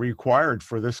skills that are required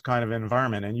for this kind of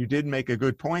environment. And you did make a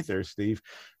good point there, Steve,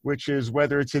 which is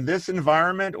whether it's in this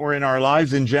environment or in our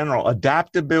lives in general,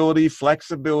 adaptability,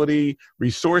 flexibility,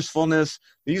 resourcefulness,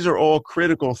 these are all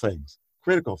critical things.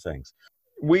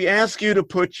 We ask you to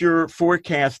put your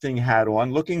forecasting hat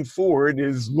on. Looking forward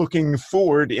is looking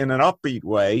forward in an upbeat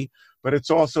way, but it's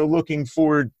also looking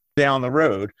forward down the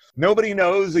road. Nobody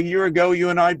knows. A year ago, you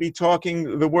and I'd be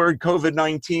talking, the word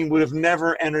COVID-19 would have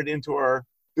never entered into our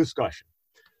discussion.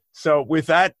 So with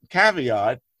that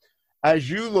caveat, as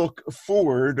you look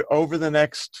forward over the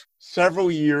next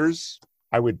several years,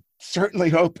 I would certainly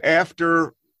hope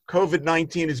after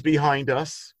COVID-19 is behind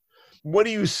us, what are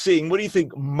you seeing? What do you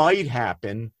think might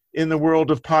happen in the world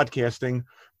of podcasting?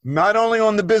 Not only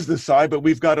on the business side, but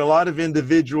we've got a lot of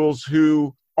individuals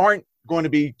who aren't going to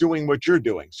be doing what you're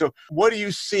doing. So what are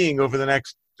you seeing over the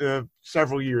next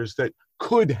several years that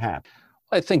could happen?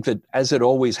 I think that, as it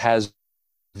always has,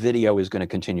 video is going to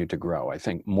continue to grow. I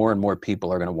think more and more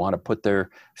people are going to want to put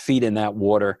their feet in that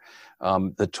water.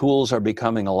 The tools are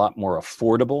becoming a lot more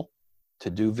affordable to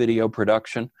do video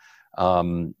production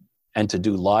and to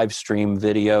do live stream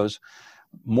videos.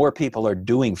 More people are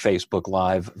doing Facebook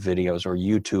Live videos or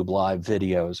YouTube Live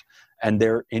videos, and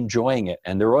they're enjoying it,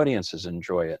 and their audiences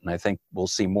enjoy it. And I think we'll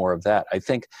see more of that. I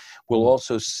think we'll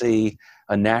also see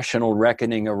a national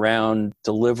reckoning around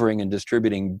delivering and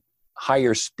distributing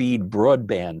higher speed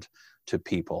broadband to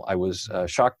people. I was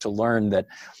shocked to learn that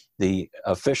the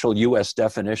official U.S.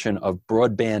 definition of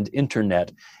broadband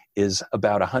internet is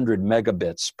about 100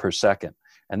 megabits per second.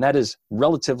 And that is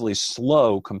relatively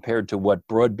slow compared to what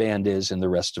broadband is in the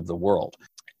rest of the world.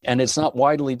 And it's not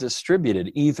widely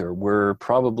distributed either. We're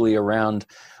probably around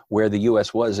where the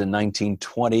U.S. was in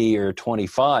 1920 or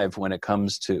 25 when it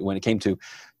came to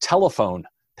telephone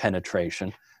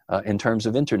penetration in terms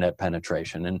of internet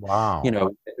penetration. And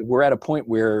we're at a point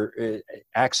where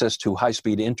access to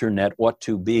high-speed internet ought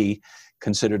to be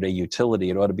considered a utility.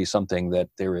 It ought to be something that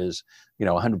there is,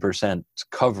 100%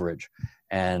 coverage.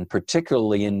 And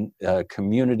particularly in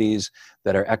communities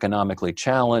that are economically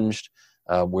challenged,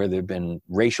 where there have been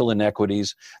racial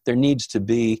inequities, there needs to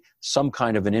be some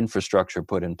kind of an infrastructure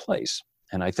put in place.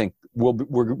 And I think we're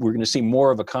going to see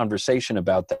more of a conversation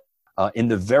about that in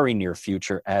the very near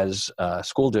future as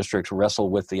school districts wrestle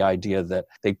with the idea that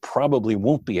they probably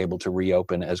won't be able to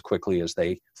reopen as quickly as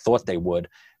they thought they would.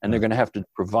 And they're going to have to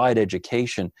provide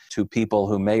education to people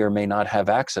who may or may not have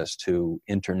access to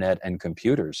internet and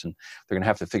computers. And they're going to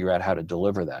have to figure out how to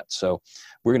deliver that. So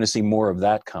we're going to see more of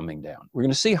that coming down. We're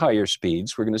going to see higher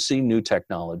speeds. We're going to see new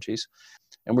technologies.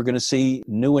 And we're going to see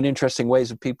new and interesting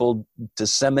ways of people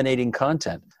disseminating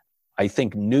content. I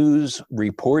think news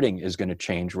reporting is going to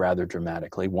change rather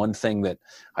dramatically. One thing that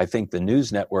I think the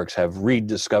news networks have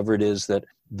rediscovered is that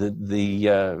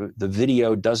the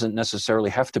video doesn't necessarily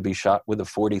have to be shot with a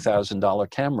 $40,000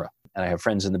 camera. And I have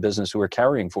friends in the business who are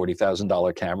carrying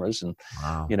 $40,000 cameras and,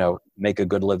 Wow. make a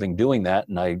good living doing that.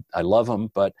 And I love them.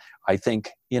 But I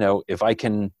think, if I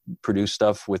can produce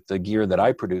stuff with the gear that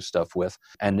I produce stuff with,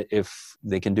 and if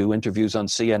they can do interviews on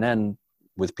CNN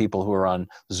with people who are on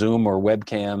Zoom or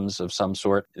webcams of some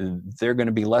sort, there are going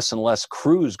to be less and less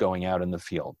crews going out in the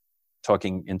field.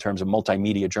 Talking in terms of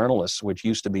multimedia journalists, which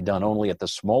used to be done only at the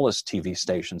smallest TV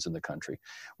stations in the country,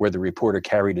 where the reporter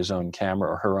carried his own camera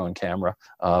or her own camera.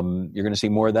 You're going to see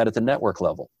more of that at the network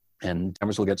level. And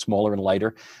cameras will get smaller and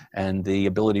lighter, and the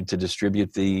ability to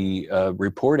distribute the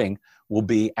reporting will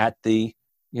be at the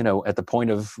point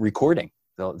of recording.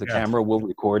 The camera will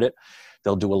record it.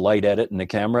 They'll do a light edit in the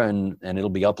camera, and it'll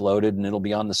be uploaded, and it'll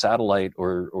be on the satellite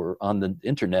or on the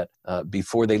internet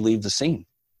before they leave the scene.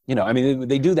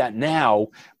 They do that now,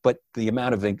 but the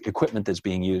amount of equipment that's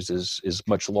being used is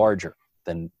much larger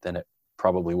than it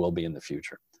probably will be in the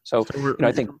future. So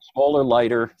I think smaller,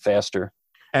 lighter, faster.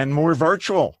 And more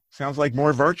virtual. Sounds like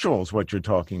more virtual is what you're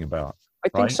talking about. I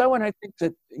think so, and I think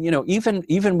that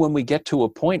even when we get to a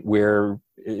point where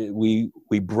we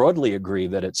broadly agree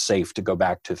that it's safe to go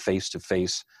back to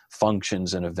face-to-face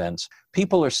functions and events,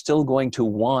 people are still going to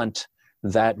want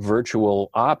that virtual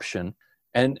option.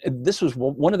 And this was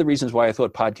one of the reasons why I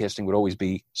thought podcasting would always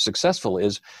be successful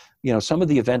is, some of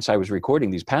the events I was recording,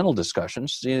 these panel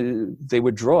discussions, they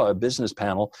would draw a business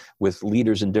panel with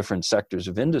leaders in different sectors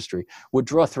of industry, would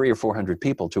draw 300 or 400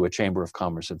 people to a Chamber of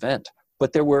Commerce event.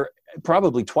 But there were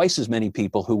probably twice as many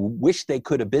people who wished they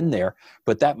could have been there.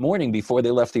 But that morning before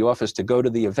they left the office to go to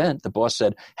the event, the boss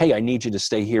said, "Hey, I need you to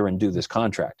stay here and do this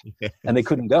contract." And they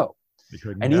couldn't go.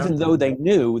 Even though they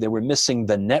knew they were missing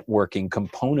the networking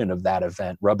component of that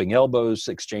event, rubbing elbows,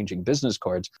 exchanging business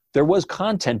cards, there was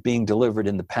content being delivered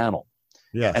in the panel.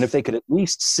 Yes. And if they could at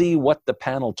least see what the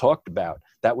panel talked about,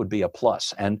 that would be a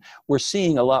plus. And we're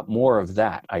seeing a lot more of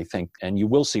that, I think, and you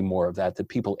will see more of that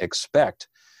people expect.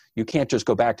 You can't just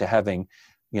go back to having,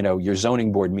 your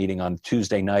zoning board meeting on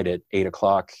Tuesday night at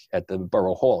 8:00 at the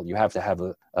Borough Hall. You have to have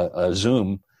a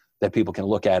Zoom that people can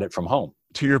look at it from home.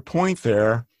 To your point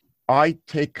there, I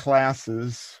take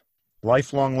classes,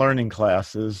 lifelong learning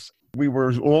classes. We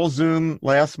were all Zoom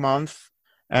last month,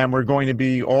 and we're going to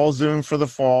be all Zoom for the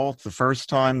fall. It's the first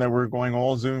time that we're going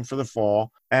all Zoom for the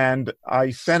fall. And I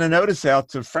sent a notice out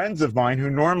to friends of mine who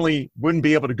normally wouldn't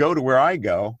be able to go to where I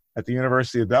go at the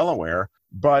University of Delaware,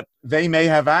 but they may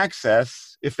have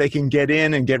access if they can get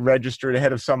in and get registered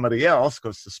ahead of somebody else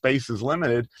because the space is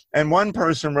limited. And one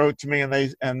person wrote to me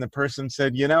and the person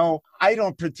said, I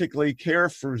don't particularly care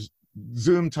for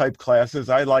Zoom type classes.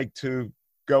 I like to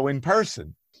go in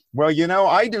person. Well,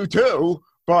 I do too,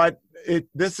 but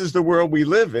this is the world we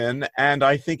live in. And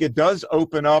I think it does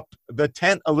open up the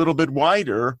tent a little bit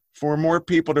wider for more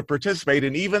people to participate.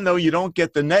 And even though you don't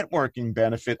get the networking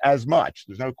benefit as much,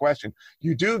 there's no question,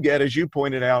 you do get, as you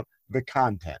pointed out, the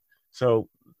content. So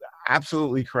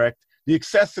absolutely correct. The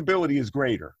accessibility is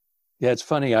greater. Yeah, it's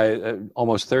funny. I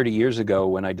almost 30 years ago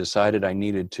when I decided I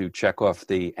needed to check off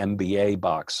the MBA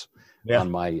box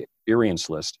on my experience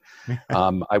list,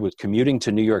 I was commuting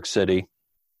to New York City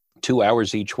 2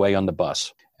 hours each way on the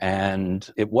bus. And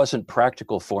it wasn't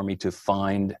practical for me to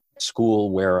find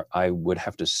school where I would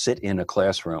have to sit in a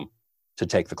classroom to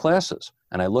take the classes.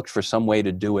 And I looked for some way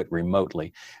to do it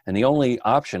remotely. And the only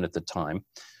option at the time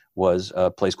was a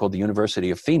place called the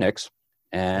University of Phoenix,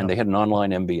 and they had an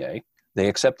online MBA. They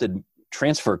accepted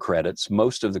transfer credits.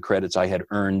 Most of the credits I had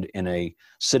earned in a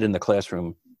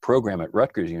sit-in-the-classroom program at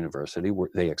Rutgers University,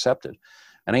 they accepted.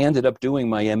 And I ended up doing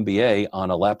my MBA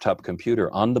on a laptop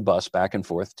computer on the bus back and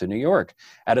forth to New York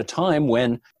at a time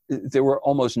when there were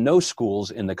almost no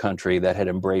schools in the country that had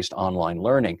embraced online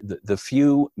learning. The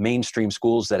few mainstream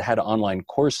schools that had online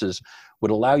courses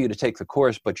would allow you to take the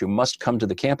course, but you must come to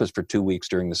the campus for 2 weeks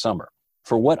during the summer.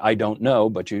 For what, I don't know,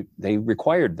 but they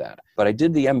required that. But I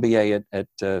did the MBA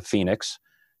at Phoenix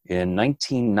in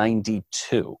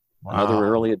 1992, another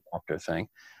early adopter thing.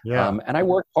 Yeah. And I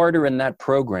worked harder in that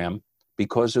program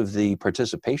because of the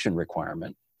participation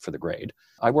requirement for the grade.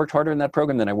 I worked harder in that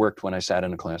program than I worked when I sat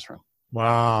in a classroom.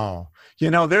 Wow.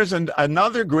 There's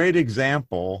another great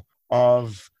example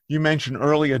of, you mentioned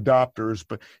early adopters,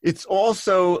 but it's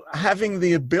also having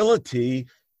the ability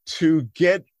to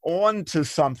get onto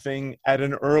something at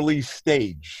an early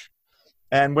stage.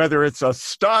 And whether it's a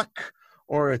stock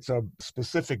or it's a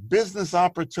specific business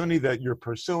opportunity that you're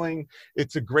pursuing,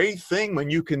 it's a great thing when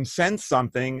you can sense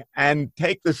something and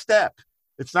take the step.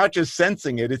 It's not just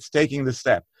sensing it, it's taking the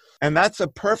step. And that's a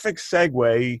perfect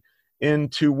segue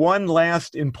into one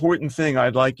last important thing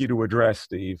I'd like you to address,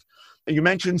 Steve. You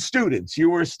mentioned students. You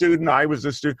were a student, I was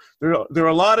a student. There are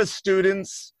a lot of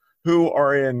students who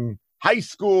are in high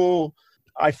school.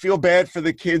 I feel bad for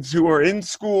the kids who are in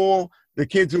school, the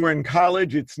kids who are in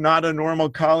college. It's not a normal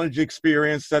college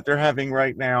experience that they're having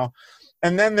right now.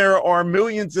 And then there are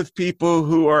millions of people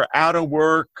who are out of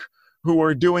work, who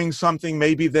are doing something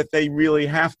maybe that they really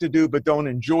have to do but don't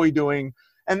enjoy doing.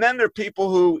 And then there are people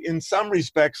who, in some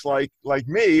respects, like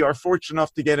me, are fortunate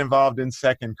enough to get involved in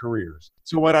second careers.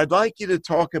 So what I'd like you to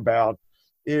talk about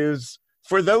is,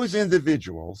 for those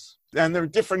individuals, and there are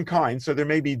different kinds, so there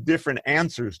may be different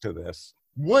answers to this,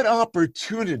 what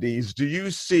opportunities do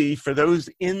you see for those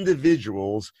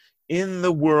individuals in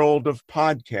the world of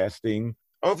podcasting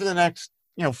over the next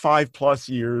 5+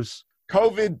 years,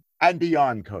 COVID and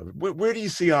beyond COVID? Where do you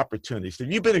see opportunities?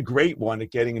 You've been a great one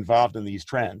at getting involved in these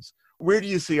trends. Where do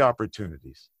you see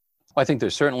opportunities? I think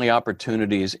there's certainly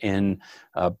opportunities in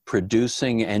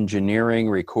producing, engineering,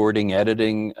 recording,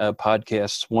 editing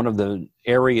podcasts. One of the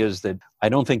areas that I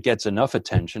don't think gets enough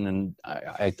attention, and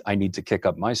I need to kick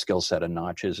up my skill set a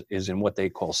notch, is in what they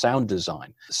call sound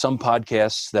design. Some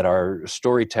podcasts that are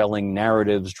storytelling,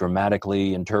 narratives,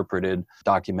 dramatically interpreted,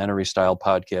 documentary-style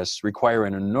podcasts require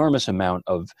an enormous amount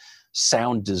of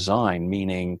sound design,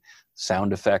 meaning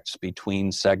sound effects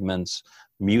between segments,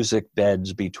 music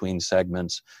beds between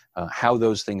segments, how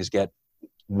those things get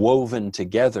woven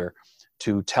together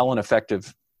to tell an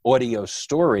effective audio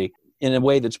story in a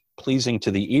way that's pleasing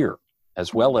to the ear,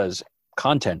 as well as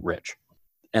content rich.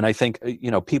 And I think,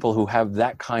 people who have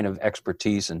that kind of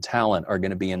expertise and talent are going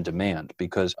to be in demand,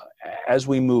 because as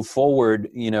we move forward,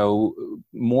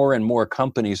 more and more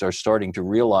companies are starting to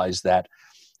realize that,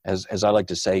 as I like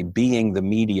to say, being the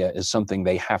media is something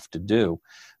they have to do.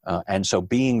 And so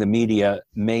being the media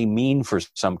may mean, for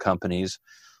some companies,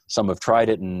 some have tried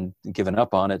it and given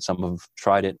up on it, some have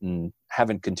tried it and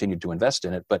haven't continued to invest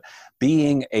in it, but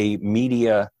being a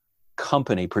media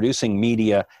company, producing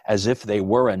media as if they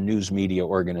were a news media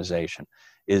organization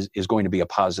is going to be a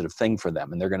positive thing for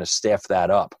them, and they're going to staff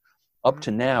that up. Up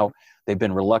to now, they've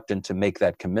been reluctant to make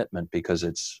that commitment because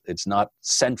it's not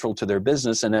central to their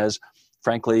business, and as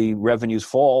frankly, revenues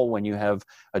fall when you have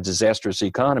a disastrous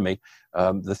economy.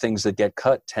 The things that get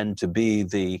cut tend to be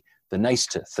the nice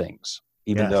to things,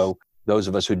 even though those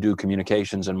of us who do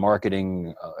communications and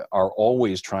marketing are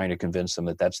always trying to convince them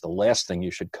that that's the last thing you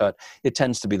should cut. It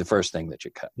tends to be the first thing that you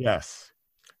cut. Yes.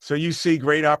 So you see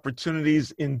great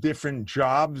opportunities in different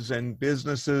jobs and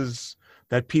businesses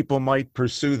that people might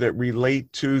pursue that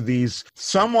relate to these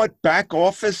somewhat back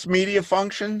office media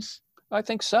functions? I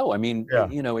think so. I mean,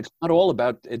 it's not all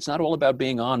about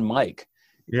being on mic.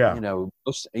 Yeah.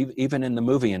 Even in the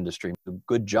movie industry, the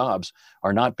good jobs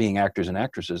are not being actors and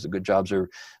actresses. The good jobs are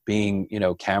being,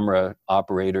 camera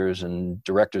operators and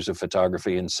directors of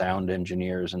photography and sound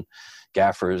engineers and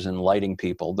gaffers and lighting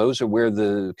people. Those are where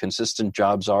the consistent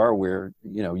jobs are, where,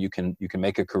 you can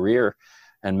make a career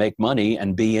and make money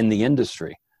and be in the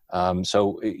industry.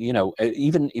 So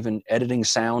even editing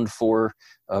sound for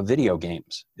video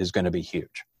games is going to be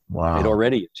huge. Wow. It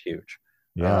already is huge.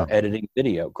 Yeah. Editing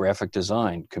video, graphic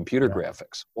design, computer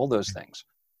graphics, all those things.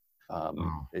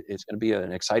 It's going to be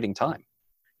an exciting time.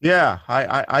 Yeah,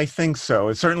 I think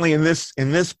so. Certainly in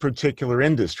this particular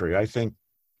industry, I think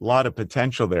a lot of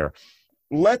potential there.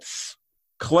 Let's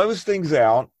close things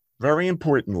out, very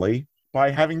importantly,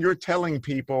 by having you telling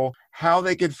people how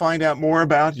they could find out more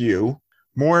about you,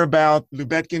 more about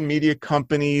Lubetkin Media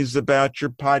Companies, about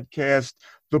your podcast,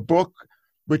 the book,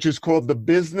 which is called The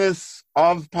Business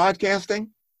of Podcasting.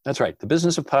 That's right. The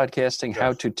Business of Podcasting,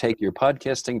 How to Take Your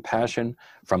Podcasting Passion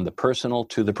from the Personal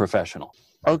to the Professional.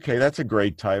 Okay, that's a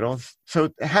great title. So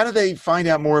how do they find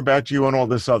out more about you and all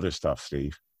this other stuff,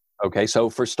 Steve? Okay, so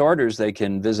for starters, they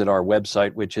can visit our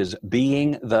website, which is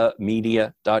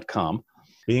beingthemedia.com.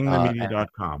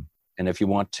 Beingthemedia.com. And if you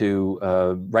want to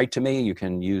write to me, you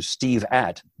can use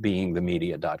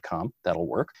steve@beingthemedia.com. That'll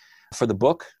work. For the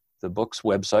book's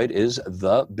website is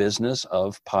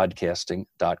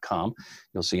thebusinessofpodcasting.com.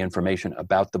 You'll see information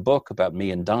about the book, about me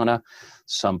and Donna,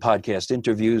 some podcast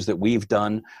interviews that we've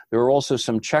done. There are also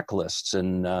some checklists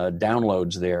and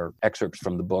downloads there, excerpts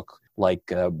from the book, like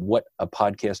what a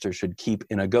podcaster should keep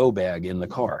in a go bag in the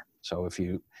car. So if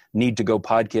you need to go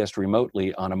podcast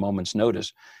remotely on a moment's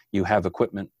notice, you have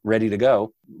equipment ready to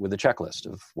go with a checklist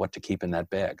of what to keep in that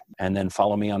bag. And then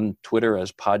follow me on Twitter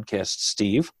as Podcast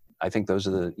Steve. I think those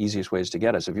are the easiest ways to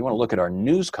get us. If you want to look at our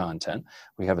news content,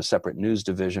 we have a separate news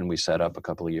division we set up a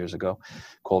couple of years ago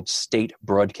called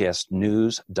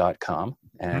statebroadcastnews.com.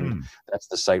 And that's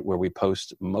the site where we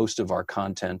post most of our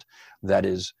content that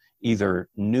is either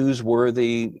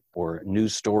newsworthy or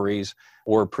news stories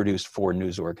or produced for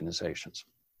news organizations.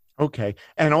 Okay.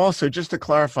 And also, just to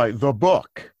clarify, the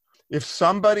book, if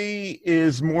somebody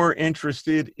is more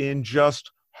interested in just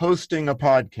hosting a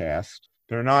podcast,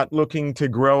 they're not looking to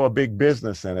grow a big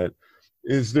business in it,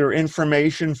 is there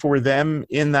information for them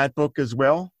in that book as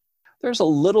well? There's a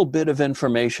little bit of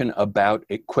information about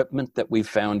equipment that we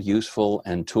found useful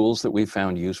and tools that we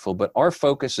found useful, but our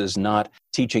focus is not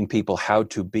teaching people how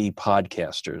to be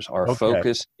podcasters. Our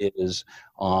focus is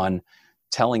on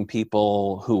telling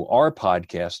people who are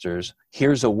podcasters,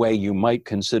 here's a way you might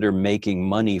consider making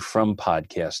money from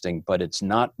podcasting, but it's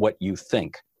not what you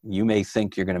think. You may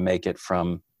think you're going to make it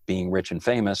from being rich and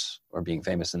famous, or being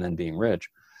famous and then being rich,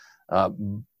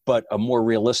 but a more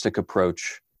realistic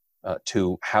approach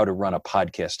to how to run a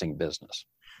podcasting business.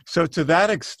 So to that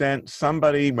extent,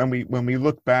 somebody, when we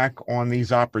look back on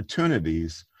these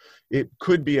opportunities, it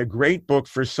could be a great book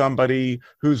for somebody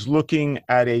who's looking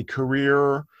at a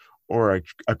career or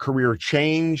a career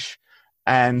change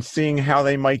and seeing how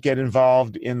they might get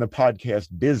involved in the podcast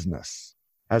business,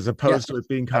 as opposed to it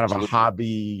being kind of a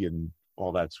hobby and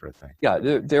all that sort of thing.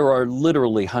 Yeah, there are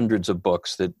literally hundreds of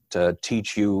books that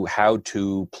teach you how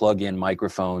to plug in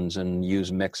microphones and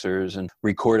use mixers and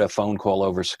record a phone call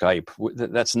over Skype.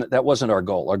 That wasn't our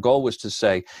goal. Our goal was to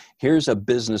say, here's a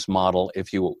business model.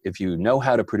 If you know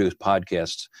how to produce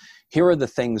podcasts, here are the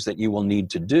things that you will need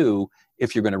to do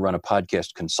if you're going to run a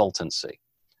podcast consultancy.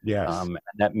 Yes. And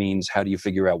that means, how do you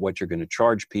figure out what you're going to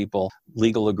charge people,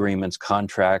 legal agreements,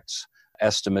 contracts,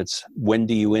 estimates, when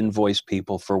do you invoice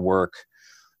people for work?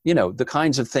 You know, the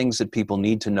kinds of things that people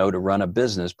need to know to run a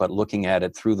business, but looking at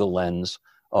it through the lens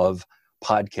of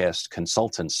podcast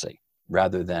consultancy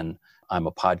rather than I'm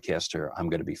a podcaster, I'm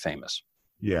going to be famous.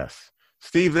 Yes.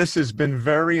 Steve, this has been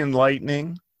very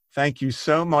enlightening. Thank you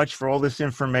so much for all this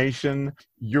information.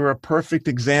 You're a perfect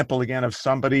example, again, of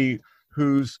somebody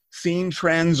who's seen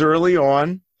trends early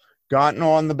on, gotten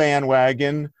on the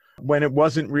bandwagon when it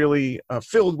wasn't really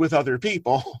filled with other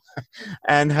people,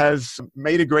 and has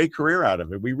made a great career out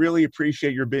of it. We really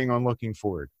appreciate your being on Looking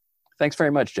Forward. Thanks very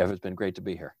much, Jeff. It's been great to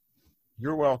be here.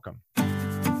 You're welcome.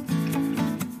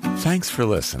 Thanks for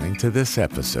listening to this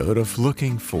episode of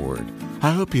Looking Forward.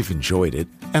 I hope you've enjoyed it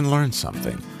and learned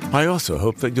something. I also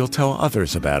hope that you'll tell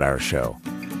others about our show.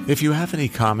 If you have any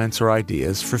comments or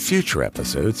ideas for future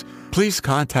episodes, please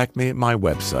contact me at my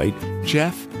website,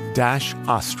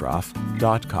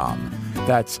 jeff-ostroff.com.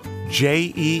 That's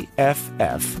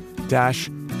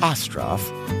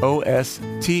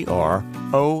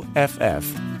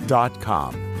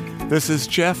jeff-ostroff.com. This is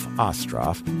Jeff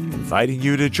Ostroff, inviting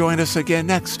you to join us again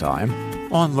next time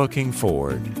on Looking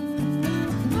Forward.